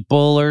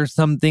people or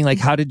something? Like,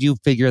 how did you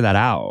figure that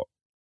out?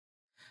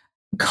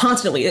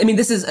 Constantly. I mean,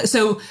 this is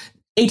so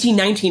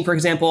 1819, for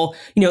example,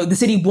 the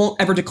city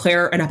won't ever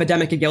declare an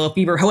epidemic of yellow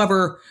fever.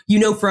 However,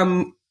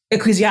 from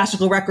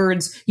ecclesiastical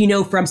records,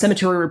 from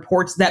cemetery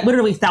reports that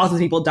literally thousands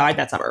of people died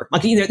that summer.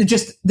 Like,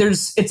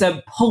 it's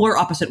a polar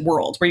opposite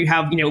world where you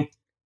have,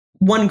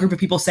 one group of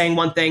people saying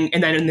one thing,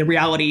 and then in the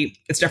reality,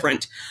 it's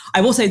different.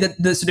 I will say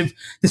that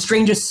the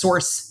strangest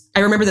source, I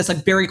remember this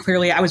like very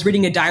clearly. I was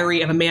reading a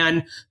diary of a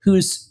man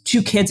whose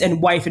 2 kids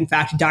and wife, in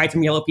fact, died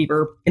from yellow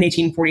fever in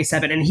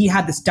 1847. And he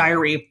had this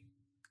diary,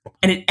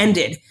 and it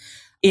ended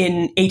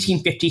in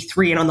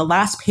 1853. And on the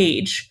last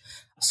page,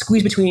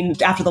 squeezed between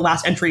after the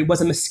last entry,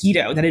 was a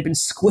mosquito that had been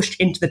squished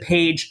into the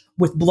page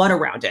with blood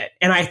around it.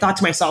 And I thought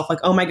to myself, like,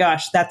 oh my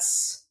gosh,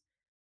 that's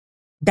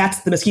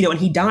the mosquito. And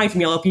he died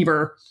from yellow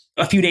fever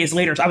a few days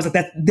later. So I was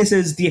like, this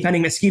is the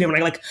offending mosquito. And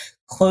I like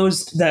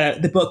closed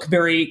the book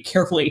very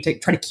carefully to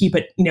try to keep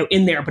it,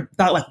 in there, but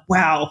thought like,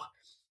 wow,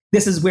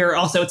 this is where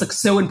also it's like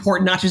so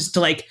important, not just to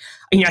like,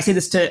 I say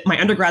this to my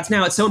undergrads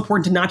now, it's so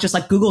important to not just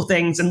like Google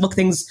things and look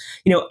things,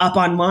 up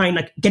online,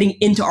 like getting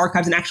into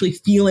archives and actually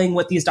feeling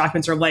what these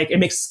documents are like. It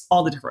makes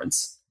all the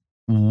difference.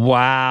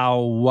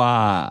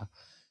 Wow.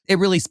 It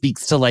really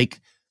speaks to like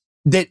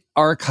that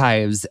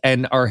archives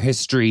and our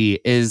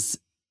history is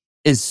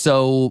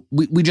so,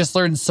 we just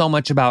learned so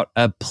much about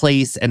a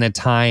place and a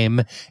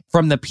time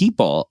from the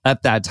people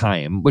at that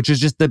time, which is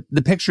just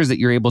the pictures that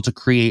you're able to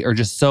create are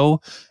just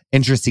so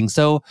interesting.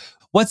 So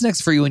what's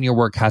next for you in your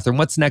work, Kathryn?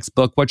 What's next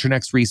book? What's your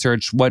next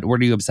research? What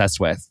are you obsessed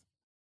with?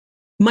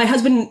 My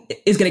husband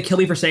is going to kill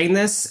me for saying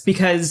this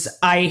because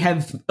I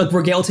have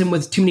regaled him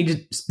with too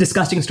many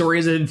disgusting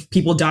stories of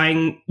people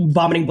dying,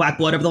 vomiting black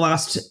blood over the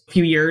last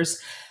few years.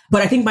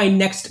 But I think my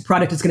next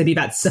project is going to be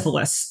about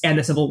syphilis and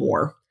the Civil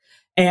War.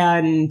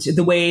 And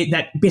the way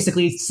that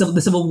basically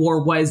the Civil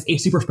War was a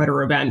super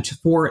spreader event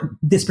for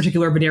this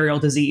particular venereal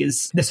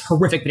disease, this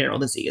horrific venereal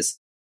disease.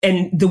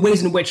 And the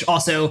ways in which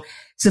also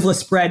syphilis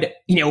spread,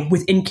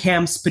 within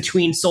camps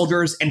between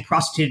soldiers and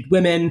prostituted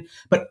women,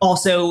 but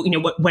also,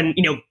 when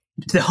to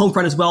the home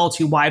front as well,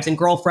 to wives and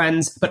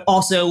girlfriends, but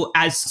also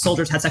as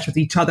soldiers had sex with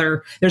each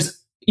other. There's,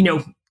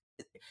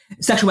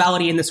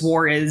 sexuality in this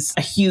war is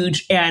a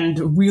huge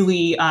and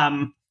really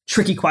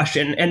tricky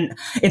question. And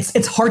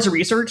it's hard to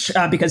research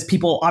because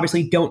people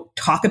obviously don't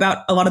talk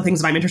about a lot of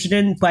things that I'm interested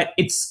in, but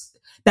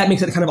that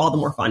makes it kind of all the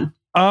more fun.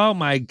 Oh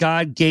my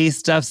God, gay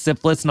stuff,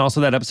 syphilis, and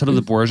also that episode of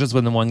The Borgias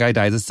when the one guy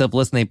dies of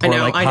syphilis and they pour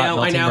hot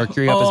melting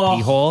mercury up his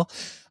pee hole.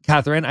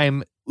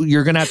 Kathryn,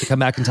 you're going to have to come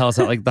back and tell us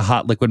about like the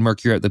hot liquid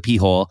mercury up the pee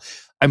hole.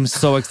 I'm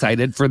so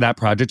excited for that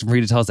project and for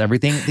you to tell us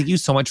everything. Thank you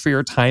so much for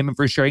your time and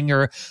for sharing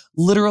your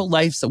literal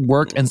life's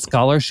work and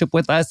scholarship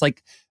with us.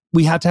 Like,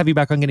 we have to have you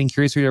back on Getting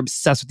Curious. We're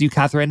obsessed with you,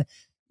 Kathryn.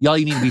 Y'all,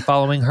 you need to be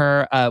following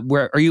her.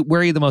 Where are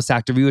you the most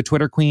active? Are you a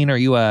Twitter queen? Are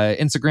you a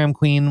Instagram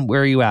queen?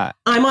 Where are you at?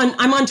 I'm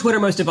on Twitter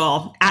most of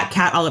all, at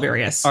Kat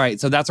Olivarius. All right,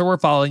 so that's where we're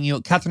following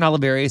you. Kathryn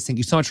Olivarius, thank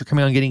you so much for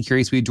coming on Getting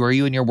Curious. We adore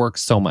you and your work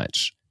so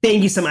much.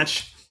 Thank you so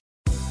much.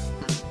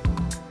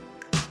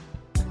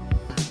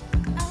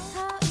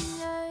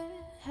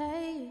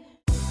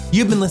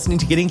 You've been listening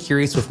to Getting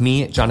Curious with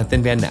me,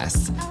 Jonathan Van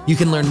Ness. You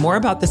can learn more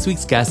about this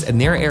week's guest and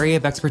their area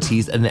of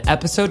expertise in the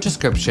episode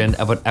description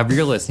of whatever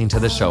you're listening to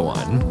the show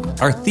on.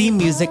 Our theme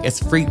music is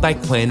Freak by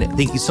Quinn.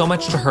 Thank you so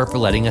much to her for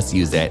letting us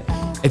use it.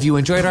 If you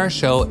enjoyed our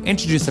show,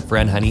 introduce a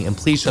friend, honey, and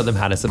please show them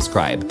how to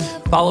subscribe.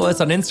 Follow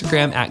us on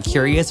Instagram at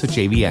Curious with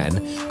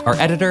JVN. Our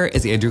editor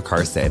is Andrew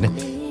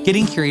Carson.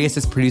 Getting Curious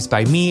is produced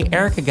by me,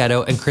 Erica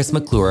Ghetto, and Chris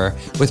McClure,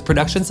 with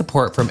production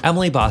support from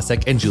Emily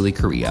Bosick and Julie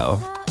Carrillo.